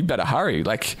 oh, you better hurry.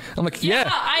 Like, I'm like, yeah,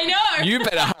 I know. you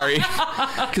better hurry.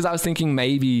 Because I was thinking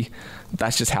maybe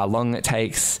that's just how long it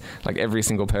takes. Like every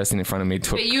single person in front of me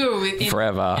took But you were within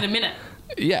forever. in a minute.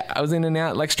 Yeah, I was in and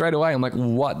out like straight away. I'm like,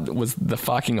 what was the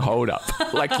fucking hold up?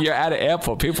 Like you're at an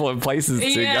airport, people have places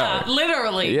to Yeah, go.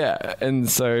 literally. Yeah, and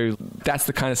so that's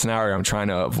the kind of scenario I'm trying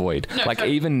to avoid. No, like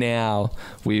totally. even now,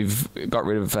 we've got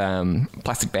rid of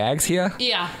plastic bags here.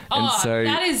 Yeah. And Oh, so-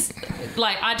 that is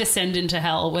like I descend into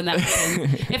hell when that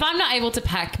happens. If I'm not able to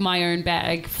pack my own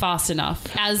bag fast enough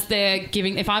as they're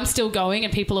giving, if I'm still going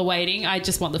and people are waiting, I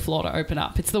just want the floor to open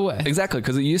up. It's the worst. Exactly,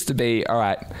 because it used to be, all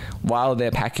right, while they're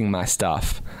packing my stuff,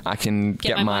 stuff. I can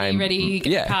Get my money ready,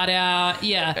 get the card out.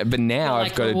 Yeah. But now Or,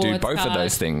 like, I've got to do rewards both of card.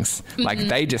 those things. Like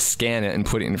they just scan it and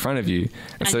put it in front of you.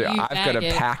 And so you I've got to bag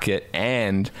it. pack it.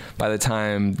 And by the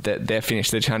time that they're finished,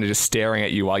 they're kind of just staring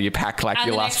at you while you pack like And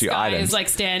your the last next few guy items. is like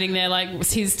standing there, like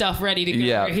with his stuff ready to go,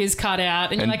 Yeah. his cut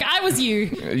out, and you're And- like, I was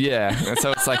you. Yeah. And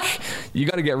so it's like you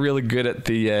got to get really good at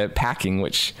the packing,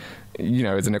 which, you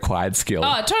know, is an acquired skill.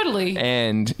 Oh, totally.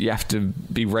 And you have to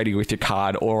be ready with your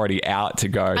card already out to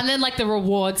go. And then like the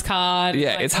rewards card.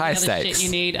 Yeah, like, it's all the high other stakes. Shit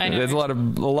you need. I know. There's a lot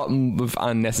of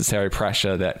unnecessary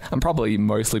pressure that I'm probably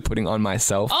mostly putting on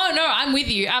myself. Oh no, I'm with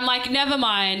you. I'm like, never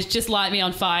mind, just light me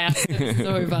on fire. It's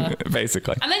over.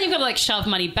 Basically. And then you've got to like shove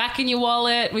money back in your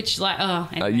wallet, which like,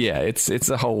 anyway. Yeah, it's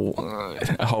a whole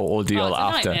ordeal Oh, it's a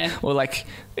after. nightmare. Well, like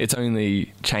it's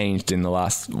only changed in the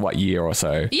last year or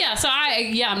so. Yeah, so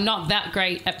I'm not that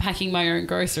great at packing my own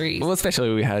groceries. Well,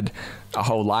 especially we had a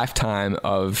whole lifetime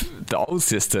of the old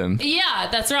system. Yeah,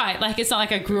 that's right. Like it's not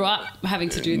like I grew up having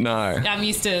to do this. No. I'm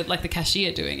used to like the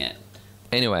cashier doing it.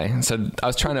 Anyway, so I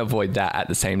was trying to avoid that at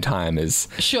the same time as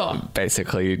Sure.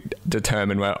 basically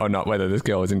determine or not whether this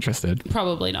girl was interested.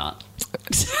 Probably not.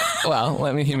 Well,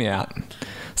 hear me out.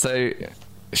 So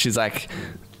she's like,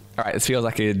 all right, this feels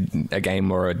like a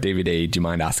game or a DVD. Do you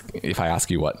mind if I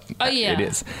ask you what yeah. it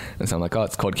is? And so I'm like, oh,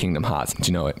 it's called Kingdom Hearts. Do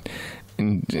you know it?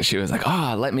 And she was like,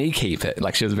 oh, let me keep it.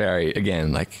 Like she was very,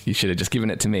 again, like you should have just given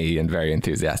it to me, and very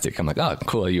enthusiastic. I'm like, oh,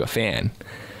 cool. Are you a fan?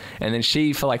 And then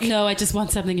she, for like... No, I just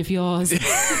want something of yours.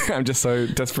 I'm just so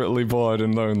desperately bored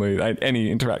and lonely.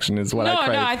 Any interaction is what I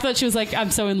crave. No, I thought she was like,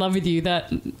 I'm so in love with you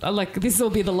that like this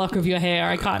will be the lock of your hair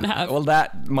I can't have. Well,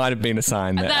 that might have been a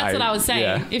sign that That's what I was saying.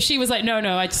 Yeah. If she was like, no,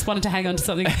 I just wanted to hang on to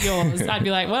something of yours, I'd be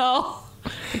like, well,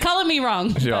 color me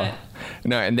wrong. Sure. But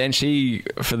No, and then she,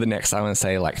 for the next, I want to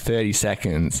say like 30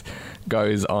 seconds,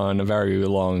 goes on a very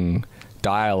long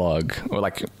dialogue, or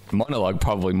like monologue,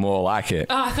 probably more like it,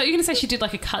 I thought you were going to say she did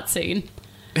like a cutscene.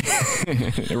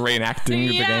 reenacting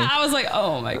the Yeah, game. I was like,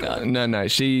 oh my God. No,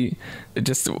 she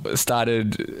just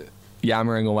started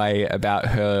yammering away about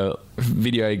her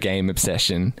video game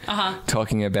obsession,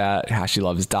 talking about how she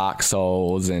loves Dark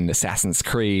Souls and Assassin's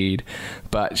Creed,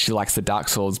 but she likes the Dark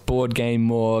Souls board game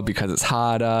more because it's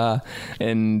harder.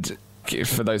 And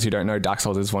for those who don't know, Dark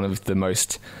Souls is one of the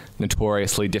most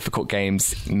notoriously difficult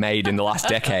games made in the last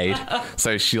decade.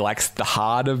 So she likes the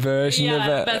harder version of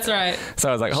Yeah, it. that's right. So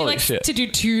I was like, She holy likes shit. to do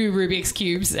 2 Rubik's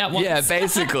Cubes at once. Yeah,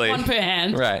 basically. One per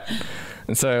hand. Right.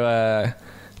 And so,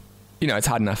 it's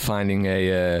hard enough finding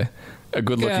a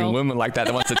good-looking Girl. woman like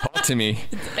that wants to talk to me,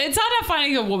 It's hard enough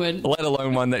finding a woman. let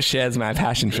alone one that shares my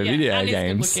passion for Yeah, video and is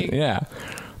games. good-looking. Yeah.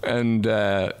 And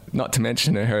not to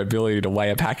mention her ability to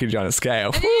weigh a package on a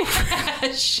scale.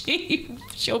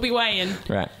 She'll be weighing.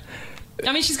 Right.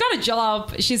 I mean, she's got a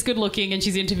job, she's good looking, and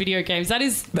she's into video games. That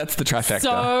is That's the trifecta.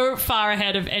 so far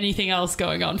ahead of anything else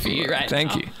going on for you right now.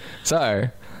 Thank you. So,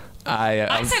 I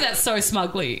I was- say that so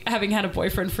smugly, having had a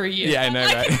boyfriend for a year. Yeah, I know,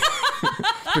 right?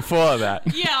 Before that.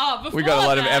 Yeah, before We got a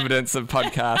lot of that. evidence of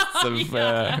podcasts of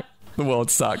Yeah. the world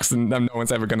sucks and no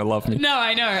one's ever going to love me. No,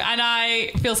 I know, and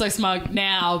I feel so smug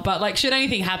now. But like, should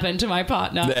anything happen to my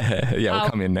partner? Yeah, we'll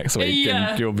come in next week yeah.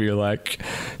 and you'll be like,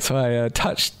 so I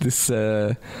touched this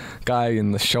guy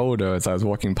in the shoulder as I was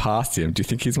walking past him. Do you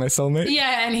think he's my soulmate?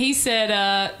 Yeah, and he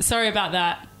said, "Sorry about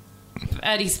that,"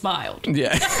 and he smiled.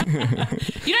 Yeah.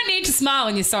 You don't need to smile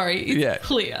when you're sorry. It's Yeah.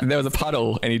 clear. There was a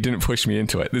puddle and he didn't push me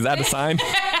into it. Is that a sign?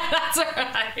 That's all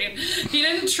right. He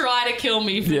didn't try to kill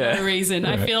me for Yeah. no reason.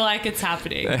 I Right. feel like it's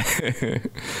happening.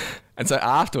 And so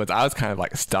afterwards, I was kind of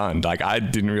like stunned. Like I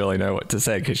didn't really know what to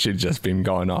say because she'd just been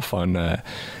going off on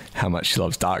how much she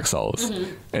loves Dark Souls.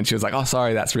 Mm-hmm. And she was like, oh,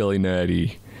 sorry, that's really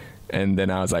nerdy. And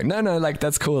then I was like, no, like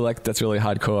that's cool. Like that's really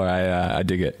hardcore. I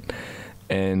dig it.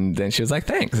 And then she was like,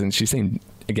 thanks. And she seemed,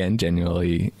 again,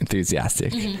 genuinely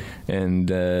enthusiastic. Mm-hmm. And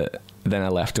then I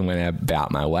left and went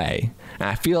about my way. And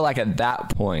I feel like at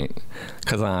that point,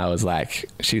 because I was like,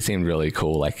 she seemed really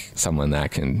cool, like someone that I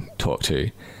can talk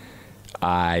to.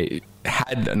 I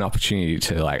had an opportunity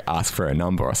to like ask for a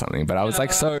number or something, but I was like,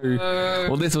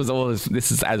 this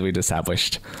is, as we'd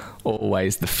established,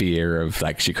 always the fear of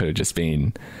like she could have just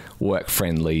been work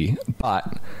friendly.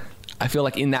 But I feel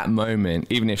like in that moment,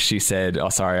 even if she said, oh,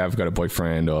 sorry, I've got a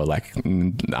boyfriend, or like,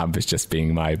 I was just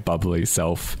being my bubbly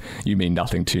self, you mean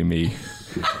nothing to me,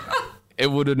 it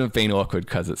wouldn't have been awkward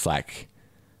because it's like,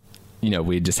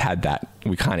 we just had that,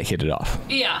 we kind of hit it off.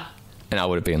 Yeah. And I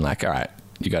would have been like, all right,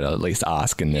 you got to at least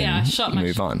ask and then Yeah.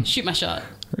 move on. Shoot my shot.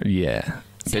 Yeah.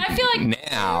 See, I feel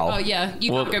like now. Oh yeah,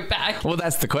 you can't go back. Well,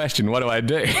 that's the question. What do I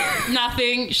do?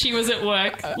 Nothing. She was at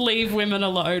work. Leave women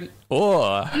alone.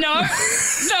 Or No.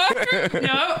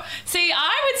 See,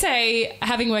 I would say,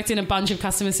 having worked in a bunch of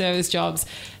customer service jobs,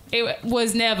 it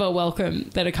was never welcome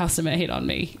that a customer hit on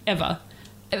me, ever.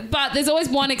 But there's always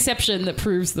one exception that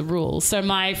proves the rule. So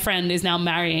my friend is now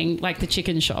marrying like the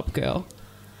chicken shop girl.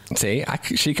 see,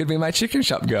 she could be my chicken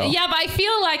shop girl. Yeah, but I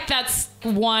feel like that's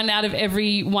one out of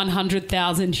every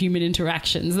 100,000 human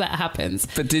interactions that happens.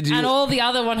 But did you? And all the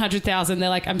other 100,000, they're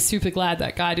like, I'm super glad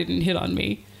that guy didn't hit on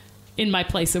me in my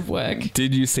place of work.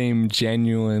 Did you seem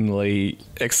genuinely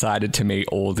excited to meet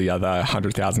all the other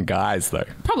 100,000 guys, though?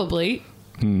 Probably.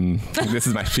 This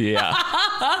is my fear.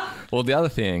 Well, the other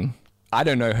thing, I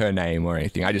don't know her name or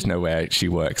anything. I just know where she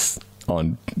works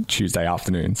on Tuesday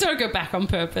afternoons. Don't go back on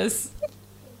purpose.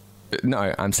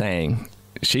 No, I'm saying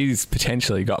she's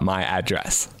potentially got my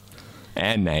address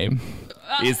and name.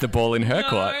 Is the ball in her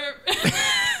court?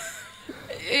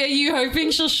 Are you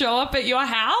hoping she'll show up at your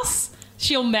house?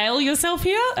 She'll mail herself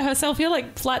here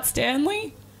like Flat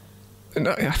Stanley?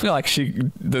 No, I feel like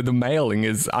the mailing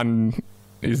is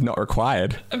not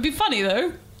required. It'd be funny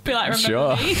though. Be like,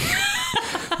 remember me?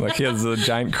 Like, here's a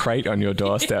giant crate on your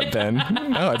doorstep, Ben.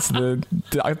 No, it's the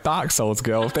Dark Souls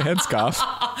girl with the headscarf.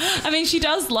 I mean, she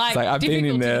does like I've been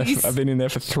in there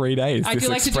for 3 days. I do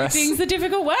like to do things the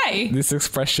difficult way. This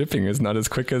express shipping is not as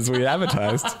quick as we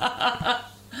advertised.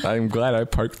 I'm glad I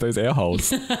poked those air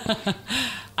holes.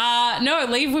 No,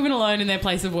 leave women alone in their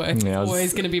place of work. Yeah,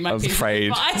 always going to be my piece of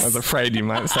advice. I was afraid you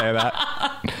might say that.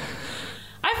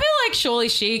 I feel like surely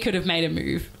she could have made a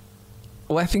move.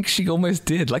 Well, I think she almost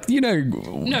did. Like,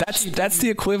 that's the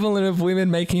equivalent of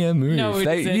women making a move. No,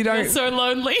 they're so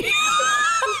lonely.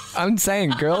 I'm saying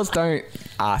girls don't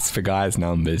ask for guys'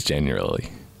 numbers generally.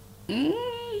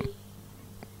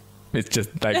 It's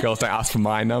just that girls don't ask for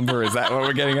my number. Is that what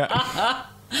we're getting at?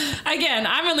 Again,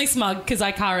 I'm only smug because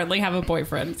I currently have a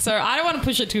boyfriend, so I don't want to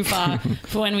push it too far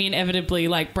for when we inevitably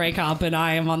break up and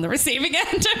I am on the receiving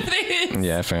end of this.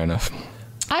 Yeah, fair enough.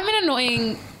 I'm in an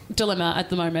annoying dilemma at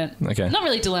the moment. Okay. Not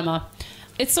really dilemma.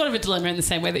 It's sort of a dilemma in the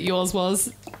same way that yours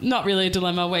was. Not really a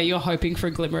dilemma where you're hoping for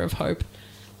a glimmer of hope.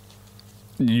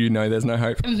 You know there's no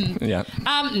hope? Mm-hmm. Yeah.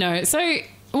 No. So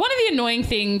one of the annoying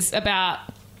things about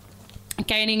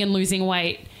gaining and losing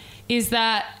weight is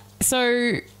that,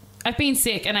 so I've been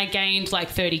sick and I gained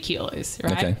 30 kilos,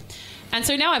 right? Okay. And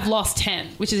so now I've lost 10,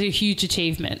 which is a huge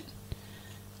achievement.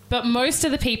 But most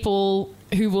of the people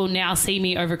who will now see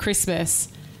me over Christmas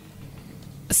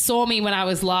saw me when I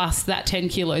was last that 10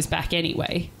 kilos back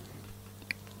anyway.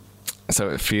 So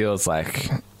it feels like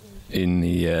in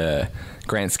the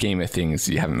grand scheme of things,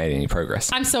 you haven't made any progress.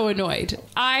 I'm so annoyed.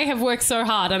 I have worked so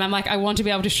hard and I'm like, I want to be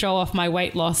able to show off my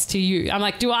weight loss to you. I'm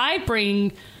like, do I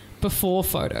bring before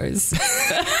photos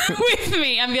with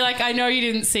me and be like, I know you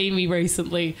didn't see me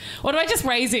recently? Or do I just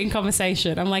raise it in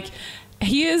conversation? I'm like,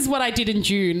 here's what I did in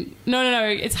June. No,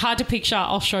 it's hard to picture.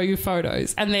 I'll show you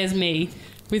photos. And there's me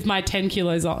with my 10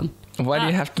 kilos on. Why do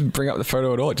you have to bring up the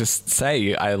photo at all? Just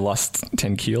say I lost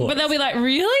 10 kilos. But they'll be like,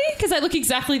 really? Because I look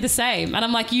exactly the same. And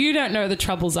I'm like, you don't know the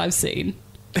troubles I've seen.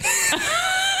 And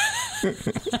that's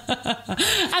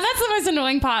the most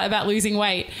annoying part about losing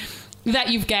weight that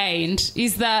you've gained,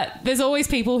 is that there's always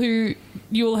people who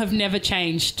you will have never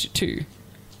changed to.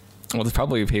 Well, there's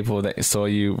probably people that saw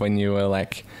you when you were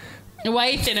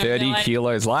way thinner, 30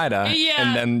 kilos lighter, yeah.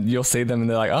 And then you'll see them and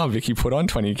they're like, oh, Vicki put on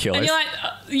 20 kilos. And you're like,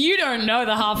 you don't know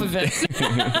the half of it.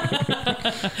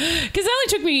 Because it only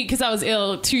took me, because I was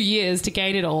ill, 2 years to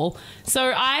gain it all.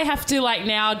 So I have to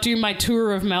now do my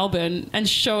tour of Melbourne and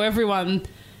show everyone.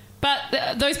 But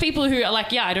those people who are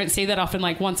like, yeah, I don't see that often,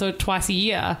 once or twice a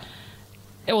year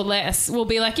or less, will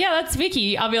be like, yeah, that's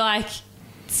Vicki. I'll be like,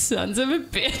 sons of a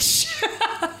bitch.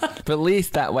 But at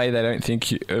least that way they don't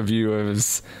think of you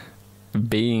as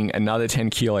being another 10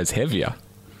 kilos heavier.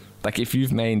 If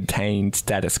you've maintained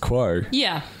status quo,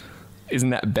 yeah,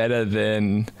 isn't that better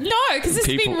than... No, because it's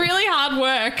been really hard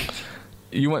work.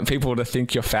 You want people to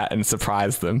think you're fat and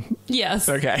surprise them. Yes.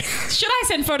 Okay. Should I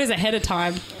send photos ahead of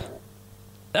time?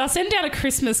 I'll send out a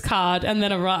Christmas card and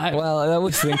then arrive. Well, I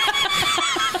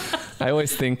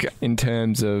always think in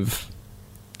terms of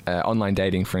online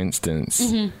dating, for instance.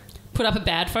 Mm-hmm. Put up a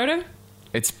bad photo?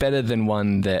 It's better than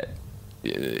one that...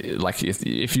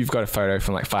 if you've got a photo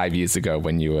from 5 years ago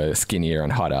when you were skinnier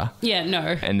and hotter, yeah,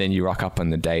 no, and then you rock up on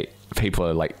the date, people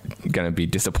are going to be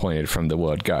disappointed from the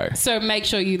word go. So make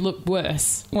sure you look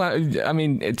worse. Well, I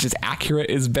mean, it's just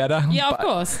accurate is better. Yeah, of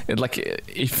course.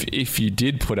 If you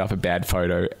did put up a bad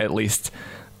photo, at least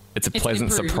it's a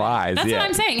pleasant surprise. That's what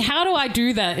I'm saying. How do I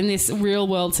do that in this real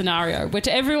world scenario, where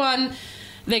to everyone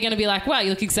they're going to be like, wow, you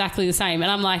look exactly the same.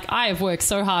 And I'm like, I have worked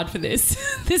so hard for this.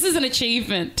 This is an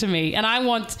achievement to me. And I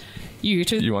want you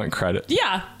to... You want credit.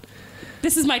 Yeah.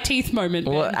 This is my teeth moment.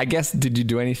 Well, Ben. I guess, did you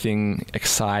do anything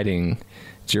exciting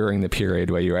during the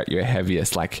period where you're at your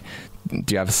heaviest? Like,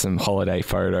 do you have some holiday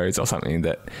photos or something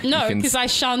that... No, because I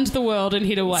shunned the world and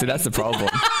hid away. So that's the problem.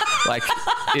 Like,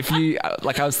 if you...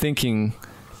 Like, I was thinking...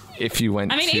 If you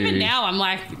went even now I'm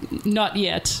like, not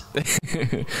yet.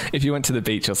 If you went to the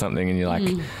beach or something and you're like,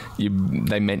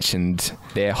 they mentioned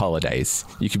their holidays,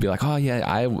 you could be like, oh yeah,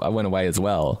 I went away as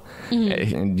well.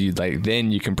 And you like,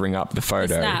 then you can bring up the photo,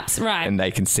 The snaps, right. and they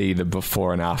can see the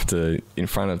before and after in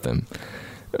front of them.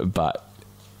 But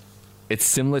it's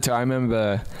similar to, I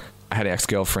remember I had an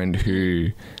ex-girlfriend who,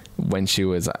 when she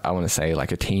was, I want to say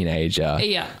like a teenager,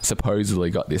 supposedly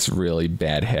got this really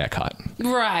bad haircut.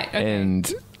 Right. Okay.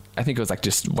 And I think it was like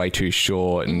just way too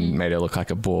short and made her look like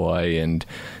a boy, and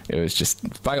it was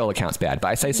just by all accounts bad. But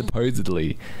I say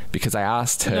supposedly because I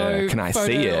asked her, can I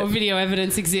see it? Or video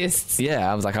evidence exists. Yeah,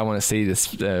 I was like, I want to see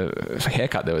this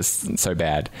haircut that was so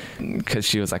bad, because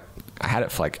she was like, I had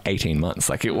it for like 18 months.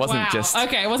 Like, it wasn't just...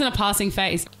 Okay, it wasn't a passing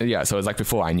phase. Yeah, so it was like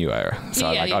before I knew her. So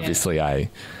obviously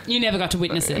You never got to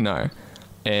witness it. No.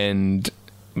 And...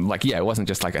 like, yeah, it wasn't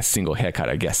just like a single haircut.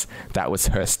 I guess that was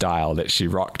her style that she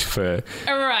rocked for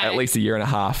at least a year and a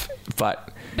half.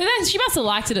 But then she must have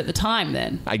liked it at the time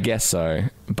then. I guess so.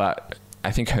 But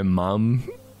I think her mum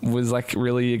was like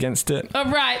really against it. Oh,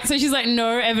 right. So she's like,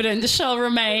 no evidence shall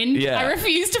remain. Yeah. I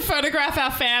refuse to photograph our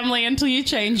family until you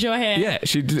change your hair. Yeah,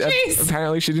 she did.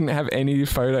 Apparently she didn't have any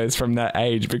photos from that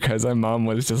age because her mum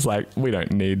was just like, we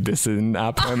don't need this in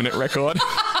our permanent record.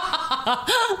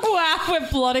 Wow, we're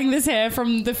blotting this hair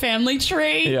from the family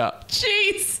tree. Yeah.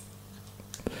 Jeez.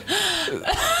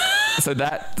 So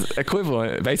that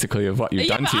equivalent basically of what you've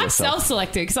done to I yourself.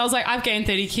 self-selected because I was like, I've gained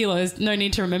 30 kilos. No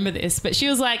need to remember this. But she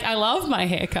was like, I love my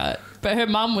haircut. But her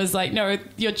mum was like, no,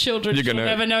 your children will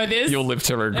never know this. You'll live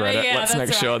to regret it. Let's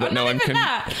make sure that no one can...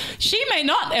 That. She may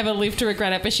not ever live to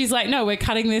regret it, but she's like, no, we're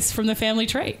cutting this from the family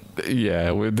tree.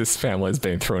 Yeah, this family's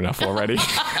been through enough already.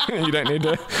 You don't need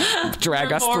to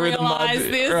drag us through the mud.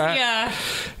 This, right? Yeah.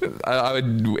 I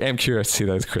am curious to see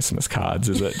those Christmas cards.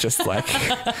 Is it just like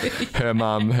her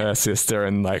mum, her sister,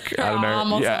 and like, her I don't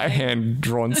know, a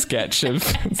hand-drawn sketch of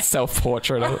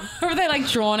self-portrait? Or have they like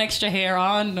drawn extra hair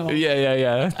on? Or...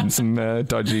 Yeah. And some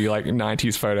dodgy like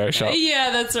 90s Photoshop. Yeah,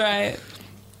 that's right.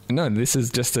 No, this is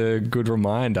just a good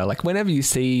reminder. Like, whenever you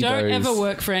see Don't ever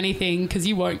work for anything because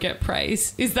you won't get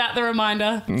praise. Is that the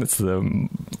reminder? It's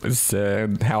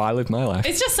how I live my life.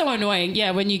 It's just so annoying,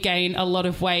 when you gain a lot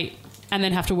of weight and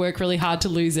then have to work really hard to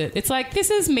lose it. It's like,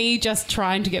 this is me just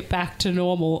trying to get back to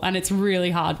normal, and it's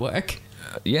really hard work.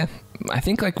 Yeah. I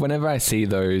think like whenever I see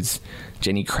those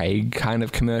Jenny Craig kind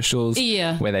of commercials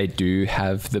where they do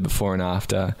have the before and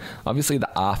after, obviously the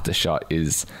after shot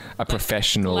is a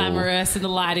professional, glamorous, and the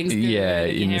lighting's good,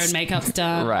 and your hair and makeup's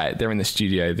done. Right. They're in the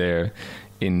studio. They're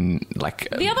in like...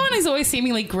 The other one is always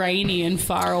seemingly grainy and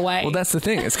far away. Well, that's the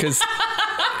thing. It's because...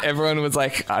 everyone was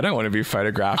like, I don't want to be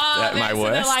photographed at my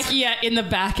worst. They're like, in the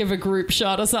back of a group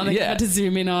shot or something you had to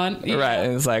zoom in on. Yeah. Right.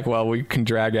 And it's like, well, we can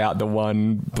drag out the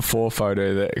one before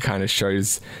photo that kind of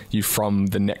shows you from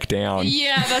the neck down.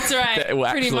 Yeah, that's right. That will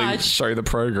pretty actually much show the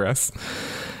progress.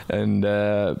 And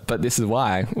but this is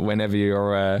why whenever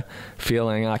you're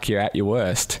feeling like you're at your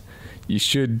worst, you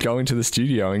should go into the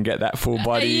studio and get that full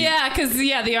body. Yeah, because,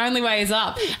 the only way is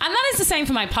up. And that is the same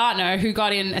for my partner, who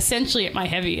got in essentially at my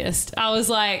heaviest. I was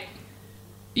like,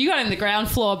 you got in the ground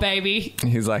floor, baby.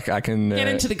 He's like, I can... get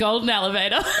into the golden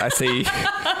elevator. I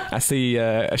see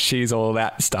a She's All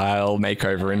That style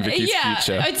makeover in Vicky's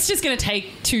future. Yeah, it's just going to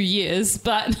take 2 years,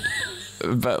 but...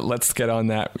 But let's get on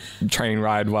that train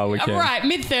ride while we can. Right,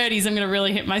 mid-30s, I'm going to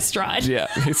really hit my stride. Yeah,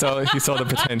 he saw the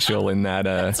potential in that.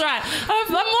 That's right.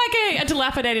 I'm like a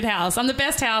dilapidated house. I'm the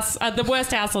best house, the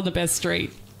worst house on the best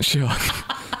street. Sure.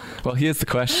 Well, here's the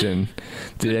question: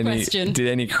 Did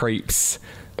any creeps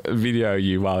video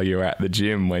you while you were at the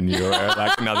gym when you were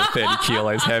like another 30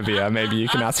 kilos heavier? Maybe you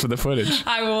can ask for the footage.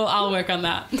 I'll work on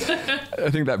that. I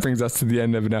think that brings us to the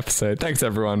end of an episode. Thanks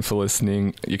everyone for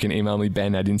listening. You can email me,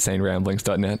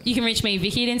 ben@insaneramblings.net. You can reach me,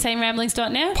 Vicki, at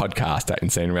insaneramblings.net.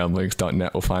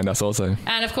 podcast@insaneramblings.net will find us also.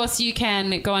 And of course you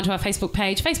can go onto our Facebook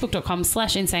page,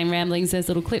 facebook.com/insaneramblings. There's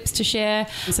little clips to share,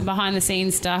 some behind the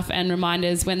scenes stuff and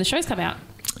reminders when the shows come out.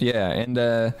 Yeah,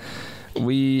 and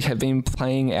we have been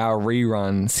playing our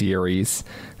rerun series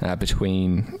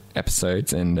between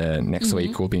episodes, and next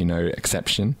week will be no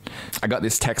exception. I got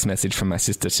this text message from my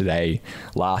sister today.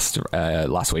 Last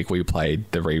week we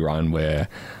played the rerun where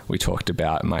we talked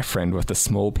about my friend with the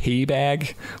small pee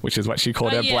bag, which is what she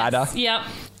called her bladder. Yep.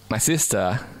 My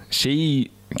sister,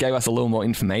 she gave us a little more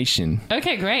information.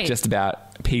 Okay, great. Just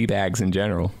about pee bags in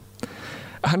general.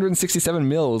 167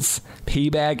 mils.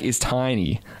 Pee bag is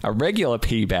tiny. A regular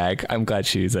pee bag, I'm glad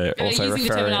she's also using referring. the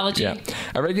terminology. Yeah.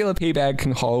 A regular pee bag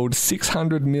can hold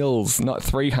 600 mils, not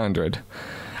 300.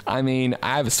 I mean,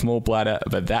 I have a small bladder,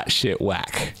 but that shit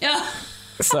whack.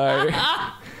 So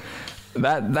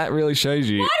that really shows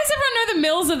you. Why does everyone know the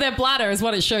mils of their bladder is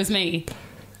what it shows me?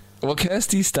 Well,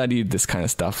 Kirsty studied this kind of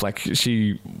stuff. Like,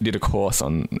 she did a course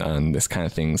on this kind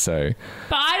of thing, so.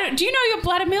 But do you know your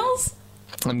bladder mils?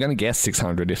 I'm going to guess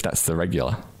 600 if that's the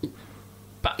regular.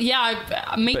 But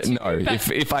yeah, me But too. no,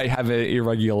 if I have an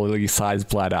irregularly sized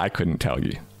bladder, I couldn't tell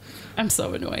you. I'm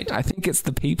so annoyed. I think it's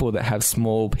the people that have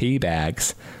small pee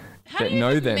bags How that do you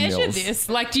know their measure mils. this?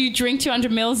 Like, do you drink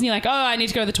 200 mils and you're like, oh, I need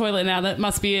to go to the toilet now. That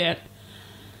must be it.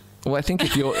 Well, I think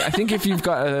if you've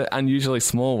got an unusually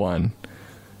small one,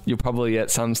 you'll probably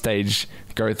at some stage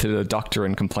go to the doctor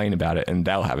and complain about it, and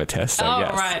they'll have a test. So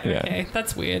yes. Right. Yeah. Okay.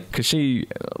 That's weird. Because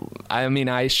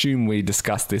I assume we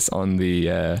discussed this on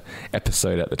the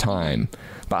episode at the time,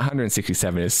 but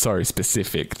 167 is so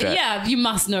specific that... Yeah, you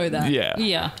must know that. Yeah.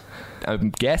 Yeah.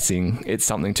 I'm guessing it's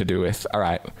something to do with, all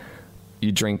right,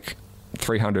 you drink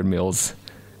 300 mils.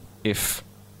 If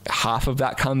half of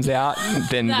that comes out,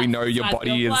 then we know your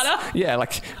body is... Yeah,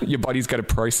 like your body's got to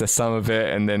process some of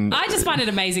it, and then... I just find it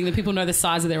amazing that people know the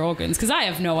size of their organs, because I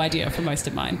have no idea for most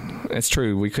of mine. It's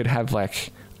true. We could have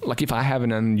like if I have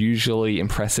an unusually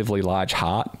impressively large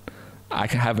heart, I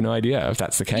can have no idea if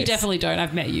that's the case. You definitely don't.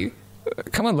 I've met you.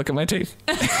 Come on, look at my teeth.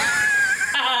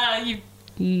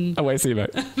 Away,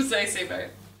 Sibo. Say Sibo.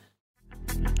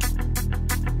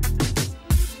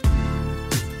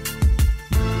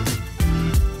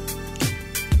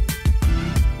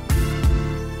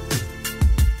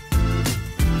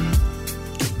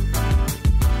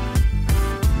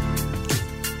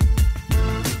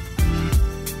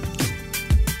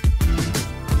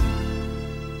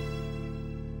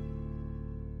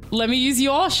 Let me use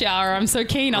your shower. I'm so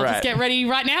keen. I'll just get ready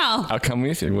right now. I'll come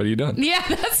with you. What are you doing? Yeah,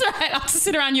 that's right. I'll just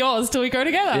sit around yours till we go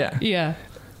together. Yeah. Yeah.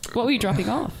 What were you dropping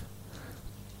off?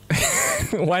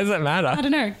 Why does that matter? I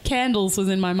don't know. Candles was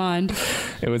in my mind.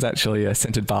 It was actually a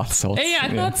scented bath salts. Yeah, I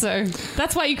thought so.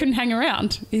 That's why you couldn't hang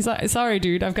around. He's like, sorry,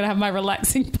 dude. I've got to have my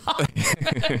relaxing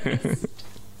bath.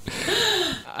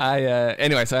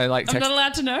 Anyway, so I like I'm not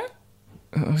allowed to know?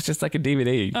 It was just like a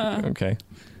DVD. Okay.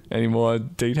 Any more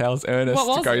details?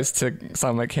 Ernest goes to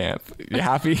summer camp. You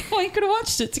happy? Well, you could have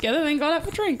watched it together, then gone out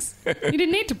for drinks. You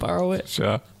didn't need to borrow it.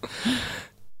 Sure.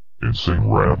 Insane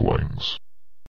Ramblings.